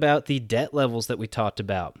 what about the debt levels that we talked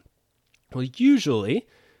about? Well, usually,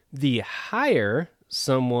 the higher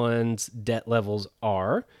someone's debt levels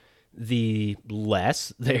are, the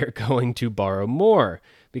less they're going to borrow more.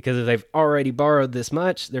 Because if they've already borrowed this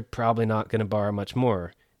much, they're probably not going to borrow much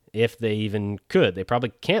more. If they even could. They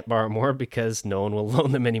probably can't borrow more because no one will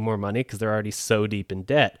loan them any more money because they're already so deep in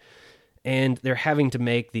debt. And they're having to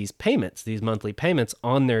make these payments, these monthly payments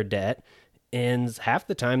on their debt. And half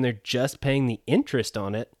the time they're just paying the interest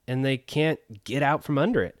on it and they can't get out from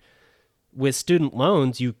under it. With student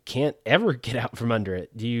loans, you can't ever get out from under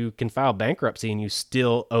it. You can file bankruptcy and you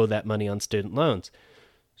still owe that money on student loans.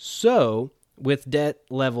 So, with debt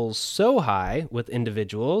levels so high with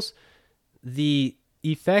individuals, the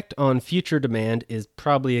effect on future demand is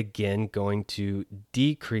probably again going to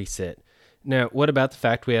decrease it. Now, what about the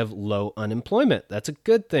fact we have low unemployment? That's a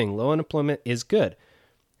good thing. Low unemployment is good.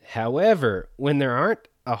 However, when there aren't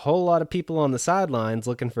a whole lot of people on the sidelines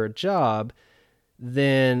looking for a job,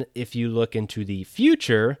 then if you look into the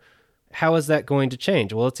future, how is that going to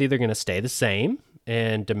change? Well, it's either going to stay the same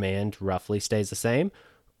and demand roughly stays the same,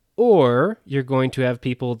 or you're going to have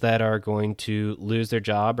people that are going to lose their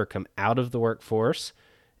job or come out of the workforce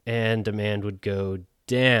and demand would go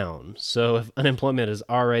down. So if unemployment is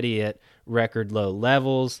already at record low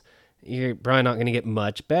levels, you're probably not going to get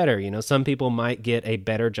much better. Some people might get a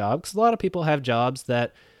better job because a lot of people have jobs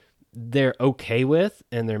that they're okay with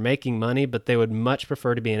and they're making money, but they would much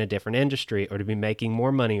prefer to be in a different industry or to be making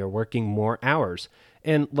more money or working more hours.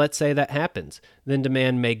 And let's say that happens. Then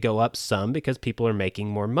demand may go up some because people are making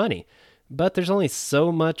more money. But there's only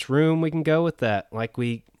so much room we can go with that. Like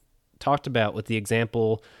we talked about with the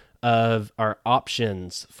example of our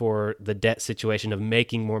options for the debt situation of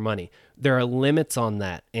making more money. There are limits on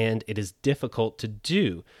that, and it is difficult to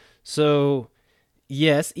do. So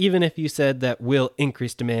yes, even if you said that will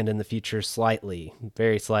increase demand in the future slightly,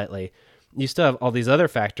 very slightly, you still have all these other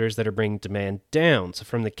factors that are bringing demand down. So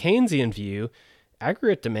from the Keynesian view,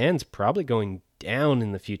 aggregate demand's probably going down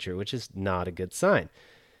in the future, which is not a good sign.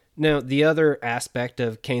 Now, the other aspect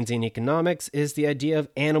of Keynesian economics is the idea of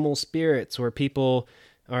animal spirits, where people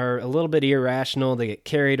are a little bit irrational. They get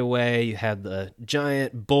carried away. You have the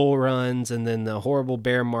giant bull runs and then the horrible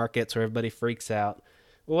bear markets where everybody freaks out.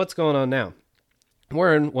 Well, what's going on now?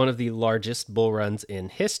 We're in one of the largest bull runs in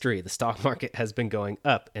history. The stock market has been going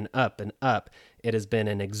up and up and up. It has been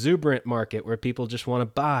an exuberant market where people just want to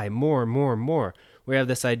buy more and more and more. We have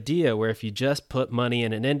this idea where if you just put money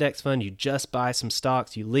in an index fund, you just buy some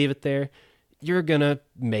stocks, you leave it there, you're going to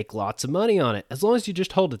make lots of money on it. As long as you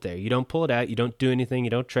just hold it there. You don't pull it out. You don't do anything. You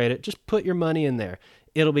don't trade it. Just put your money in there.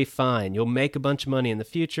 It'll be fine. You'll make a bunch of money in the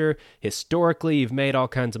future. Historically, you've made all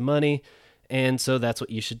kinds of money. And so that's what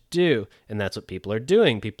you should do. And that's what people are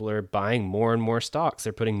doing. People are buying more and more stocks.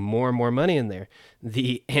 They're putting more and more money in there.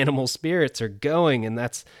 The animal spirits are going, and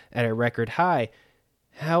that's at a record high.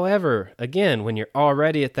 However, again, when you're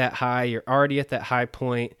already at that high, you're already at that high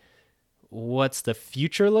point, what's the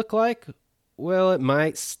future look like? Well, it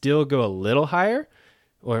might still go a little higher,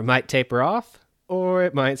 or it might taper off, or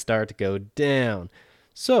it might start to go down.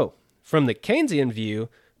 So, from the Keynesian view,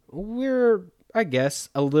 we're, I guess,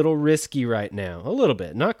 a little risky right now. A little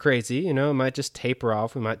bit. Not crazy, it might just taper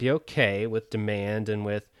off. We might be okay with demand and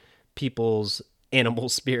with people's animal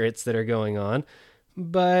spirits that are going on,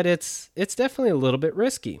 but it's definitely a little bit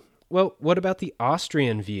risky. Well, what about the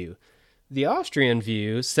Austrian view? The Austrian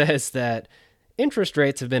view says that interest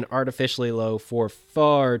rates have been artificially low for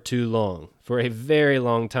far too long, for a very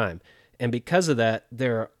long time. And because of that,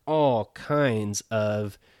 there are all kinds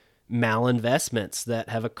of malinvestments that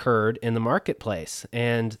have occurred in the marketplace.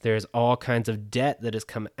 And there's all kinds of debt that has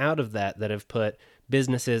come out of that have put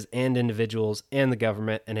businesses and individuals and the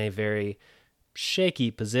government in a very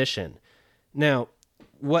shaky position. Now,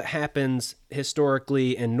 what happens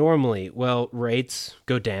historically and normally? Well, rates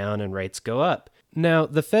go down and rates go up. Now,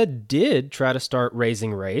 the Fed did try to start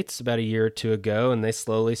raising rates about a year or two ago, and they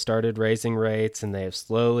slowly started raising rates, and they have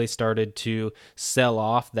slowly started to sell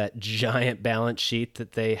off that giant balance sheet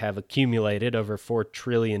that they have accumulated over $4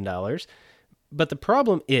 trillion. But the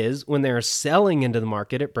problem is when they're selling into the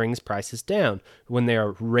market, it brings prices down. When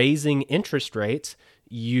they're raising interest rates,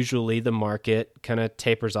 usually the market kind of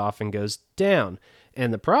tapers off and goes down.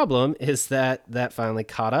 And the problem is that finally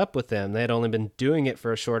caught up with them. They had only been doing it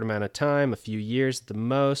for a short amount of time, a few years at the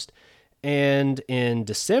most. And in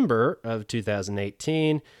December of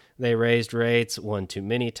 2018, they raised rates one too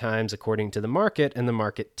many times according to the market, and the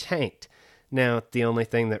market tanked. Now, the only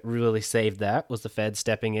thing that really saved that was the Fed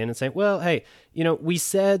stepping in and saying, well, hey, we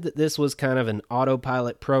said that this was kind of an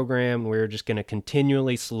autopilot program. We were just going to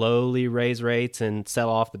continually slowly raise rates and sell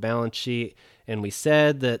off the balance sheet. And we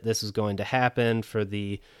said that this was going to happen for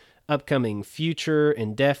the upcoming future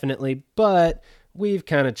indefinitely, but we've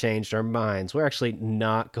kind of changed our minds. We're actually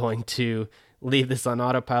not going to leave this on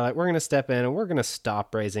autopilot. We're going to step in and we're going to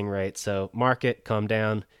stop raising rates. So market, calm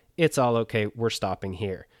down. It's all okay. We're stopping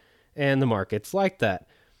here. And the market's like that.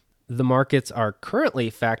 The markets are currently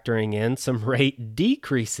factoring in some rate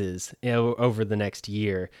decreases over the next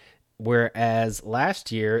year, whereas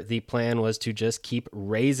last year the plan was to just keep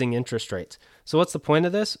raising interest rates. So what's the point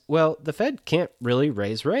of this? Well, the Fed can't really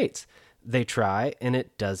raise rates. They try, and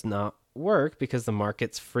it does not work because the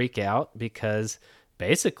markets freak out, because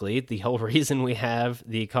basically the whole reason we have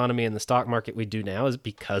the economy and the stock market we do now is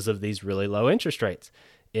because of these really low interest rates.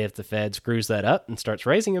 If the Fed screws that up and starts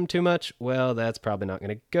raising them too much, well, that's probably not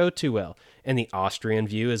going to go too well. And the Austrian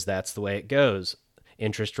view is that's the way it goes.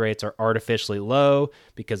 Interest rates are artificially low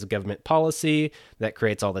because of government policy. That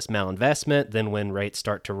creates all this malinvestment. Then when rates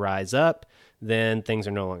start to rise up, then things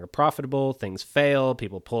are no longer profitable, things fail,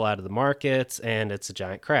 people pull out of the markets, and it's a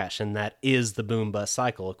giant crash. And that is the boom-bust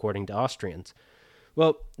cycle, according to Austrians.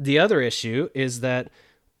 Well, the other issue is that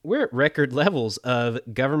we're at record levels of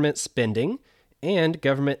government spending and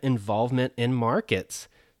government involvement in markets.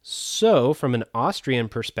 So, from an Austrian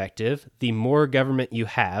perspective, the more government you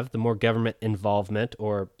have, the more government involvement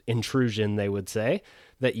or intrusion, they would say,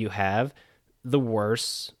 that you have, the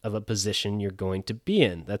worse of a position you're going to be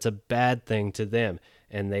in. That's a bad thing to them,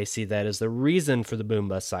 and they see that as the reason for the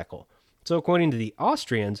boom-bust cycle. So, according to the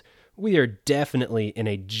Austrians, we are definitely in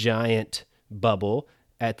a giant bubble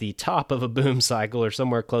at the top of a boom cycle or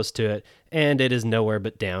somewhere close to it, and it is nowhere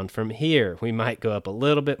but down from here. We might go up a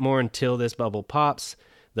little bit more until this bubble pops.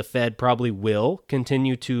 The Fed probably will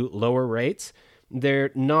continue to lower rates.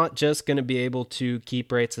 They're not just going to be able to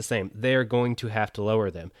keep rates the same. They're going to have to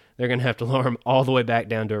lower them. They're going to have to lower them all the way back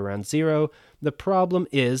down to around zero. The problem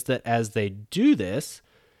is that as they do this,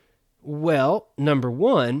 well, number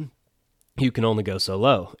one, you can only go so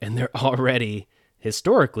low, and they're already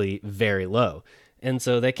historically very low. And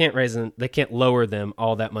so they can't raise them, they can't lower them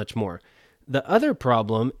all that much more. The other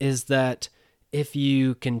problem is that if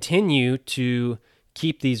you continue to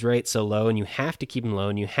keep these rates so low, and you have to keep them low,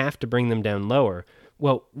 and you have to bring them down lower,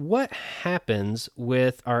 well, what happens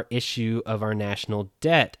with our issue of our national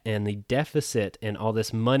debt and the deficit and all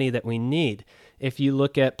this money that we need? If you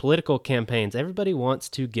look at political campaigns, everybody wants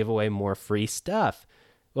to give away more free stuff.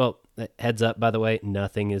 Well, heads up, by the way,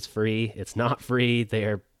 nothing is free. It's not free. They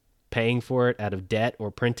are paying for it out of debt or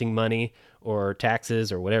printing money or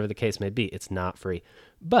taxes or whatever the case may be. It's not free.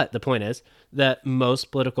 But the point is that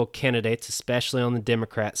most political candidates, especially on the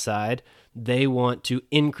Democrat side, they want to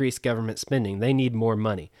increase government spending. They need more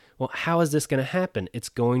money. Well, how is this going to happen? It's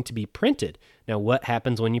going to be printed. Now, what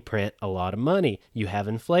happens when you print a lot of money? You have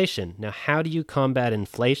inflation. Now, how do you combat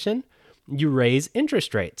inflation? You raise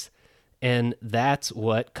interest rates. And that's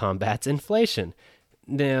what combats inflation.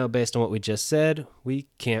 Now, based on what we just said, we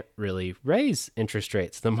can't really raise interest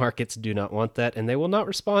rates. The markets do not want that, and they will not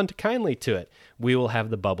respond kindly to it. We will have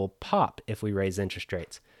the bubble pop if we raise interest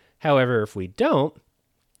rates. However, if we don't,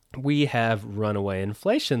 we have runaway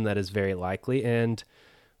inflation that is very likely, and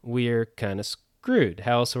we're kind of screwed.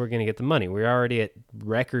 How else are we going to get the money? We're already at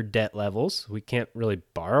record debt levels. We can't really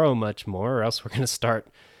borrow much more, or else we're going to start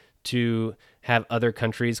to have other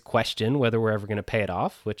countries question whether we're ever going to pay it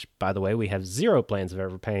off, which, by the way, we have zero plans of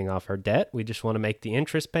ever paying off our debt. We just want to make the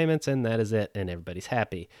interest payments, and that is it, and everybody's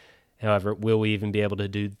happy. However, will we even be able to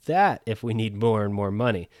do that if we need more and more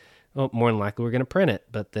money? Well, more than likely we're going to print it,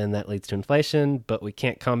 but then that leads to inflation, but we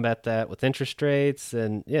can't combat that with interest rates,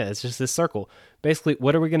 and yeah, it's just this circle. Basically,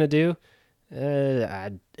 what are we going to do?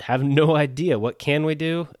 I have no idea. What can we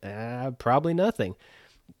do? Probably nothing.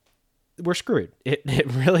 We're screwed. It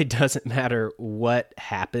really doesn't matter what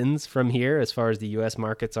happens from here as far as the U.S.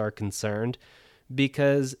 markets are concerned,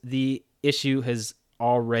 because the issue has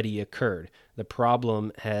already occurred. The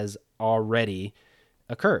problem has already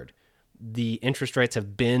occurred. The interest rates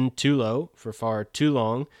have been too low for far too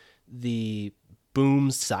long. The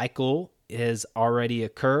boom cycle has already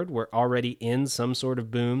occurred. We're already in some sort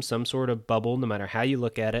of boom, some sort of bubble, no matter how you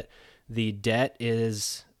look at it. The debt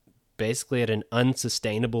is basically at an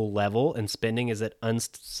unsustainable level, and spending is at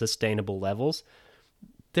unsustainable levels.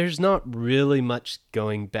 There's not really much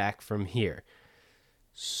going back from here.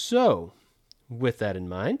 So, with that in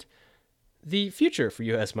mind, the future for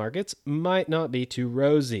U.S. markets might not be too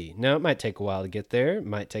rosy. Now, it might take a while to get there. It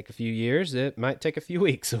might take a few years. It might take a few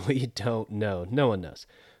weeks. We don't know. No one knows.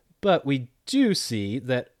 But we do see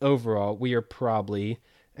that overall, we are probably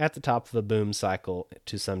at the top of a boom cycle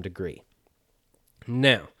to some degree.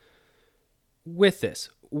 Now, with this,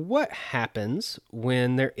 what happens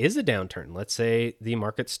when there is a downturn? Let's say the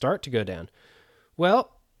markets start to go down.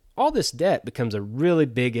 Well, all this debt becomes a really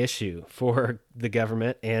big issue for the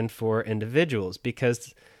government and for individuals,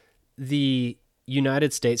 because the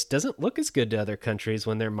United States doesn't look as good to other countries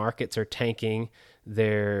when their markets are tanking,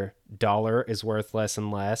 their dollar is worth less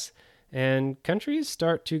and less, and countries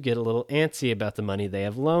start to get a little antsy about the money they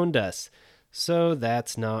have loaned us. So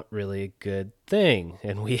that's not really a good thing,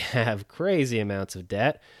 and we have crazy amounts of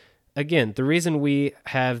debt. Again, the reason we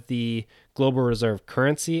have the global reserve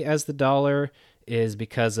currency as the dollar is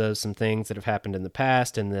because of some things that have happened in the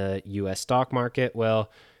past in the U.S. stock market.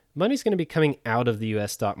 Well, money's going to be coming out of the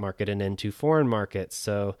U.S. stock market and into foreign markets,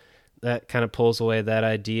 so that kind of pulls away that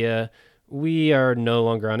idea. We are no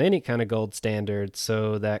longer on any kind of gold standard,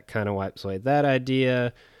 so that kind of wipes away that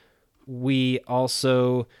idea. We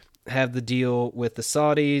also have the deal with the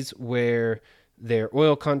Saudis where their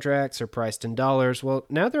oil contracts are priced in dollars. Well,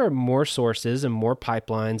 now there are more sources and more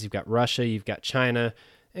pipelines. You've got Russia, you've got China,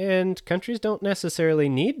 and countries don't necessarily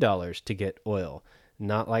need dollars to get oil.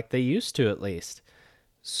 Not like they used to, at least.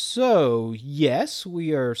 So, yes,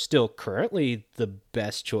 we are still currently the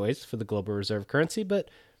best choice for the global reserve currency, but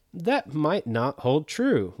that might not hold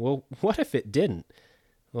true. Well, what if it didn't?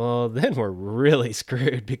 Well, then we're really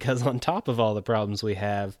screwed, because on top of all the problems we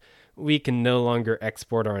have, we can no longer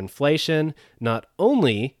export our inflation. Not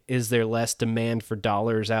only is there less demand for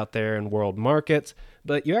dollars out there in world markets,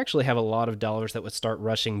 but you actually have a lot of dollars that would start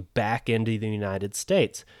rushing back into the United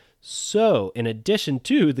States. So, in addition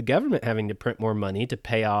to the government having to print more money to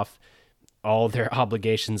pay off all their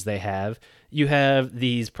obligations they have, you have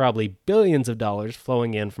these probably billions of dollars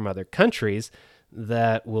flowing in from other countries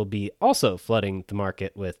that will be also flooding the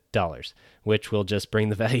market with dollars, which will just bring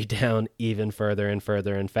the value down even further and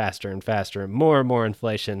further and faster and more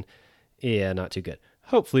inflation. Yeah, not too good.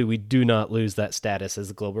 Hopefully we do not lose that status as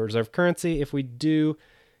a global reserve currency. If we do,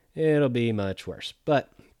 it'll be much worse.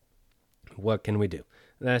 But what can we do?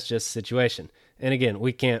 That's just the situation. And again,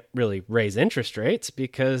 we can't really raise interest rates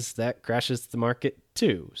because that crashes the market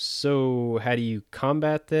too. So how do you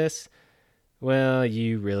combat this? Well,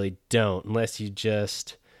 you really don't, unless you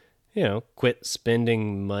just, quit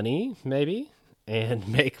spending money, maybe, and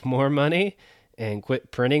make more money, and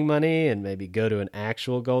quit printing money, and maybe go to an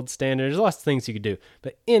actual gold standard. There's lots of things you could do,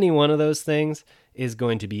 but any one of those things is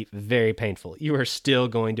going to be very painful. You are still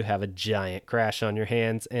going to have a giant crash on your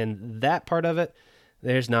hands, and that part of it,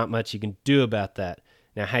 there's not much you can do about that.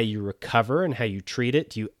 Now, how you recover and how you treat it,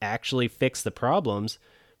 do you actually fix the problems?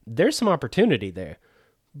 There's some opportunity there.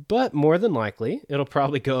 But more than likely, it'll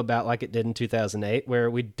probably go about like it did in 2008, where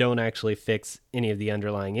we don't actually fix any of the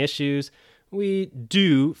underlying issues. We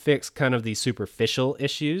do fix kind of the superficial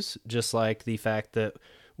issues, just like the fact that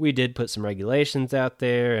we did put some regulations out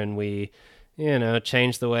there and we,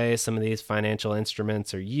 changed the way some of these financial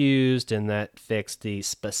instruments are used, and that fixed the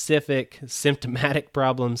specific symptomatic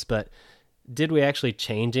problems. But did we actually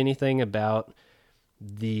change anything about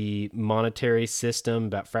the monetary system,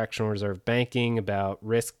 about fractional reserve banking, about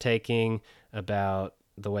risk taking, about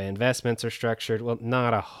the way investments are structured? Well,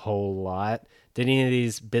 not a whole lot. Did any of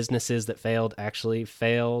these businesses that failed actually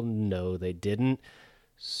fail? No, they didn't.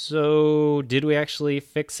 So, did we actually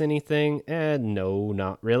fix anything? No,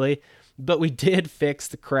 not really. But we did fix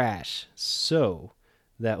the crash. So,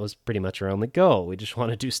 that was pretty much our only goal. We just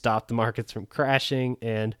wanted to stop the markets from crashing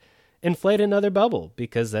and inflate another bubble,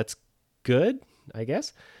 because that's good, I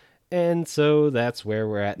guess. And so that's where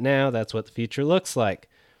we're at now. That's what the future looks like.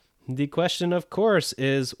 The question, of course,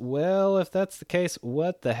 is, well, if that's the case,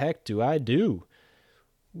 what the heck do I do?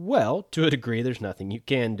 Well, to a degree, there's nothing you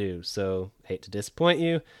can do. So, hate to disappoint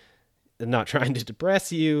you. I'm not trying to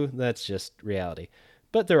depress you. That's just reality.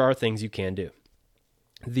 But there are things you can do.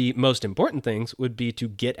 The most important things would be to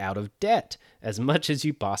get out of debt as much as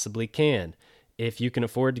you possibly can. If you can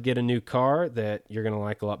afford to get a new car that you're going to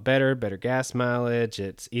like a lot better gas mileage,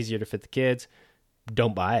 it's easier to fit the kids,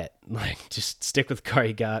 don't buy it. Just stick with the car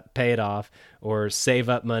you got, pay it off, or save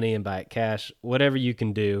up money and buy it cash. Whatever you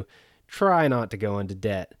can do, try not to go into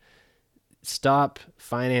debt. Stop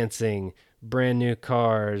financing brand new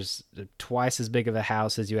cars, twice as big of a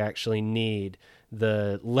house as you actually need,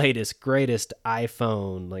 the latest, greatest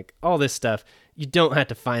iPhone, all this stuff. You don't have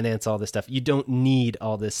to finance all this stuff. You don't need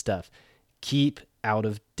all this stuff. Keep out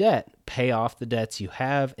of debt. Pay off the debts you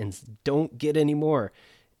have and don't get any more.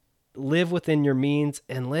 Live within your means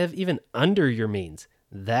and live even under your means.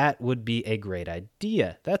 That would be a great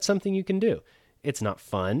idea. That's something you can do. It's not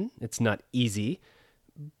fun. It's not easy,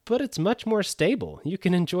 but it's much more stable. You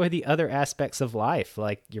can enjoy the other aspects of life,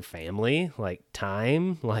 like your family, like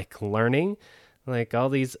time, like learning, like all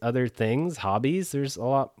these other things, hobbies. There's a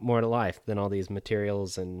lot more to life than all these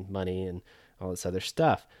materials and money and all this other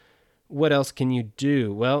stuff. What else can you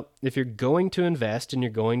do? Well, if you're going to invest and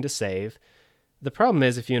you're going to save, the problem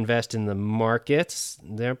is if you invest in the markets,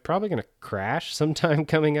 they're probably going to crash sometime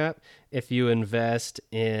coming up. If you invest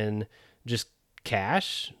in just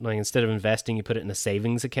cash, instead of investing, you put it in a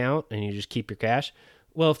savings account and you just keep your cash.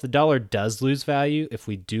 Well, if the dollar does lose value, if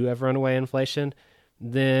we do have runaway inflation,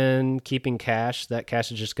 then keeping cash, that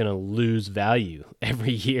cash is just going to lose value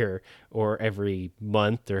every year or every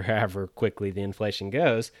month or however quickly the inflation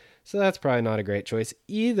goes. So that's probably not a great choice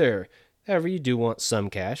either. However, you do want some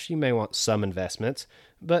cash. You may want some investments,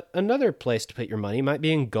 but another place to put your money might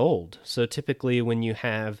be in gold. So typically when you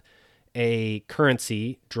have a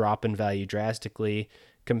currency drop in value drastically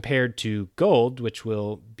compared to gold, which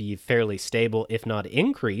will be fairly stable, if not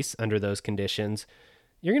increase under those conditions,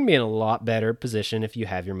 you're going to be in a lot better position if you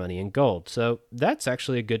have your money in gold. So that's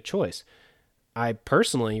actually a good choice. I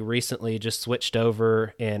personally recently just switched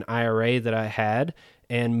over an IRA that I had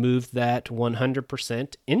and moved that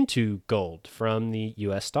 100% into gold from the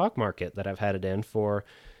US stock market that I've had it in for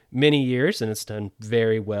many years, and it's done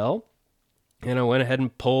very well. And I went ahead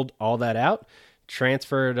and pulled all that out,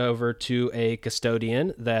 transferred it over to a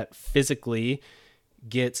custodian that physically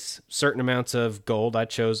gets certain amounts of gold. I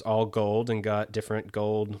chose all gold and got different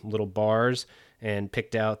gold little bars and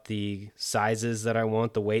picked out the sizes that I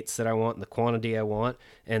want, the weights that I want, and the quantity I want.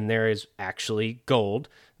 And there is actually gold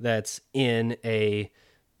that's in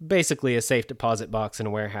basically a safe deposit box in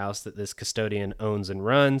a warehouse that this custodian owns and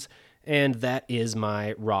runs. And that is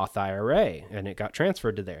my Roth IRA, and it got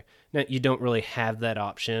transferred to there. Now, you don't really have that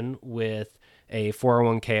option with a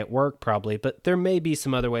 401k at work probably, but there may be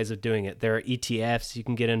some other ways of doing it. There are ETFs you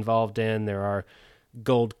can get involved in. There are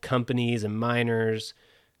gold companies and miners.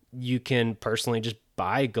 You can personally just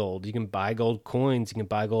buy gold. You can buy gold coins. You can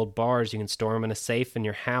buy gold bars. You can store them in a safe in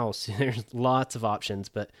your house. There's lots of options,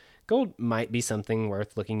 but gold might be something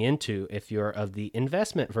worth looking into if you're of the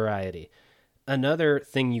investment variety. Another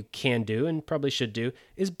thing you can do and probably should do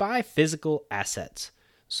is buy physical assets.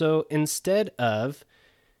 So instead of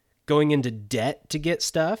going into debt to get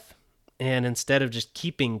stuff, and instead of just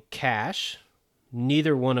keeping cash,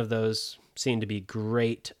 neither one of those seem to be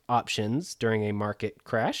great options during a market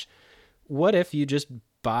crash. What if you just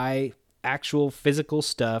buy actual physical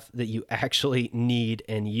stuff that you actually need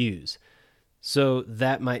and use? So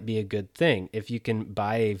that might be a good thing. If you can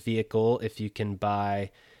buy a vehicle, if you can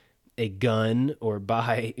buy a gun or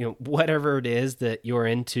buy, whatever it is that you're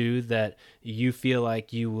into that you feel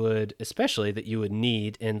like you would, especially that you would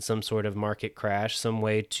need in some sort of market crash, some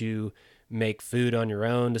way to make food on your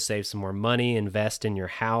own to save some more money, invest in your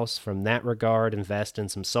house from that regard, invest in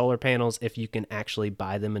some solar panels if you can actually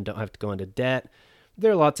buy them and don't have to go into debt.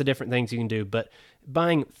 There are lots of different things you can do, but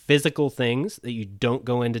buying physical things that you don't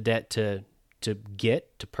go into debt to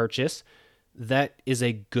purchase, that is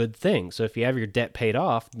a good thing. So if you have your debt paid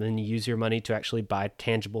off, then you use your money to actually buy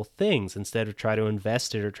tangible things instead of try to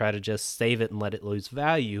invest it or try to just save it and let it lose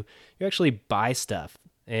value. You actually buy stuff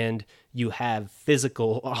and you have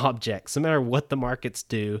physical objects. No matter what the markets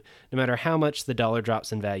do, no matter how much the dollar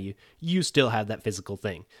drops in value, you still have that physical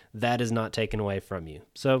thing. That is not taken away from you.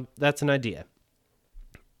 So that's an idea.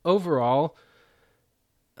 Overall,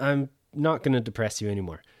 I'm not going to depress you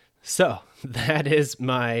anymore. So that is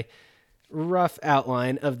my rough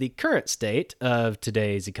outline of the current state of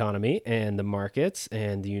today's economy and the markets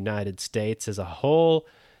and the United States as a whole.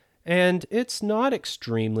 And it's not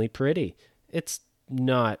extremely pretty. It's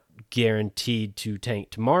not guaranteed to tank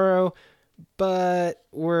tomorrow, but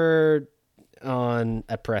we're on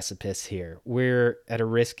a precipice here. We're at a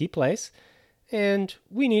risky place, and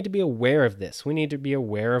we need to be aware of this. We need to be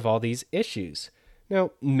aware of all these issues.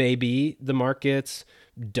 Now, maybe the markets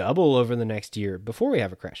double over the next year before we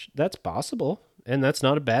have a crash. That's possible, and that's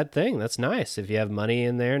not a bad thing. That's nice. If you have money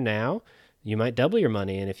in there now, you might double your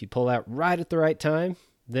money, and if you pull out right at the right time,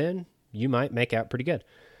 then you might make out pretty good.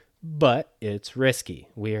 But it's risky.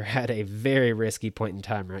 We are at a very risky point in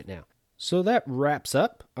time right now. So that wraps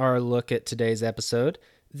up our look at today's episode.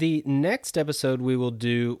 The next episode we will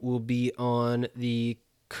do will be on the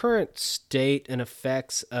current state and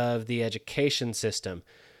effects of the education system.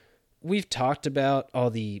 We've talked about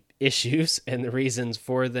all the issues and the reasons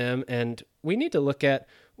for them, and we need to look at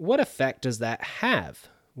what effect does that have.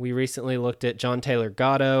 We recently looked at John Taylor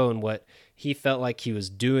Gatto and what he felt like he was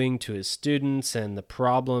doing to his students and the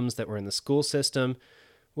problems that were in the school system.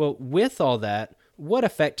 Well, with all that, what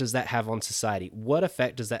effect does that have on society? What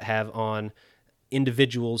effect does that have on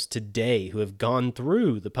individuals today who have gone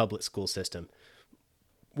through the public school system?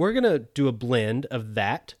 We're going to do a blend of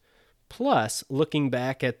that, plus looking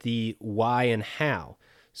back at the why and how.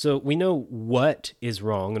 So we know what is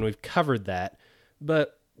wrong, and we've covered that,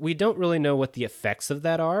 but we don't really know what the effects of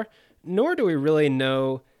that are, nor do we really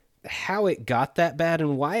know how it got that bad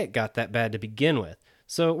and why it got that bad to begin with.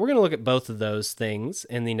 So we're going to look at both of those things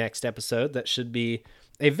in the next episode. That should be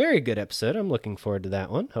a very good episode. I'm looking forward to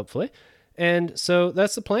that one, hopefully. And so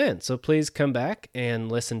that's the plan. So please come back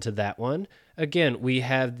and listen to that one. Again, we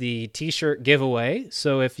have the t-shirt giveaway.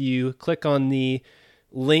 So if you click on the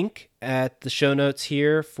link at the show notes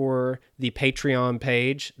here for the Patreon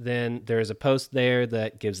page, then there's a post there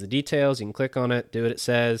that gives the details. You can click on it, do what it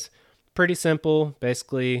says. Pretty simple.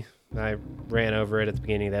 Basically, I ran over it at the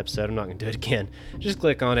beginning of the episode. I'm not going to do it again. Just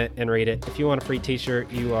click on it and read it. If you want a free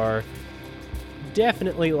t-shirt, you are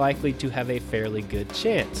definitely likely to have a fairly good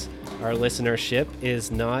chance. Our listenership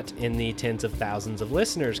is not in the tens of thousands of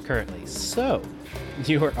listeners currently, so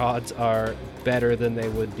your odds are better than they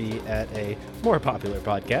would be at a more popular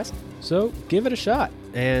podcast. So give it a shot,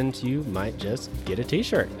 and you might just get a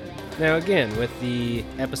t-shirt. Now again, with the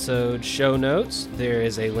episode show notes, there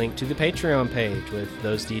is a link to the Patreon page with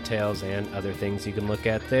those details and other things you can look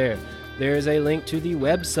at there. There is a link to the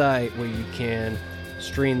website where you can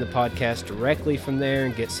stream the podcast directly from there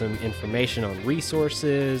and get some information on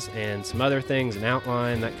resources and some other things, an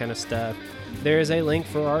outline, that kind of stuff. There is a link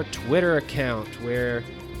for our Twitter account where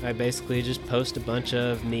I basically just post a bunch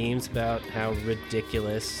of memes about how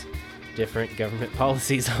ridiculous different government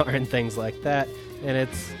policies are and things like that. And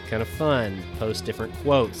it's kind of fun. Post different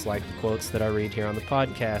quotes, like the quotes that I read here on the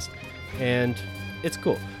podcast. And it's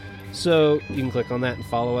cool. So you can click on that and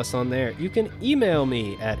follow us on there. You can email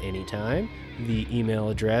me at any time. The email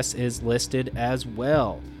address is listed as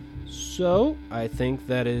well. So I think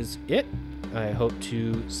that is it. I hope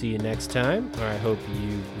to see you next time, or I hope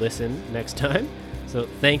you listen next time. So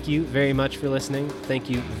thank you very much for listening. Thank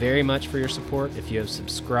you very much for your support. If you have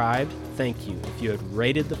subscribed, thank you. If you have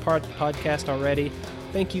rated the podcast already,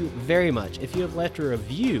 thank you very much. If you have left a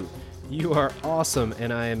review, you are awesome,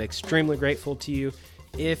 and I am extremely grateful to you.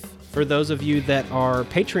 If for those of you that are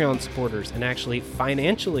Patreon supporters and actually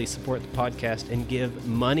financially support the podcast and give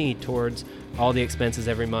money towards all the expenses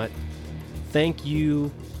every month, thank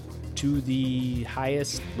you to the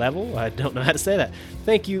highest level. I don't know how to say that.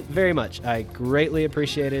 Thank you very much. I greatly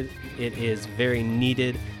appreciate it. It is very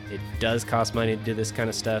needed. It does cost money to do this kind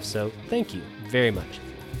of stuff, so thank you very much.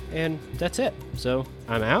 And that's it. So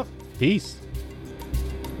I'm out. Peace.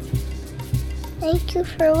 Thank you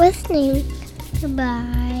for listening.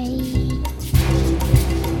 Goodbye.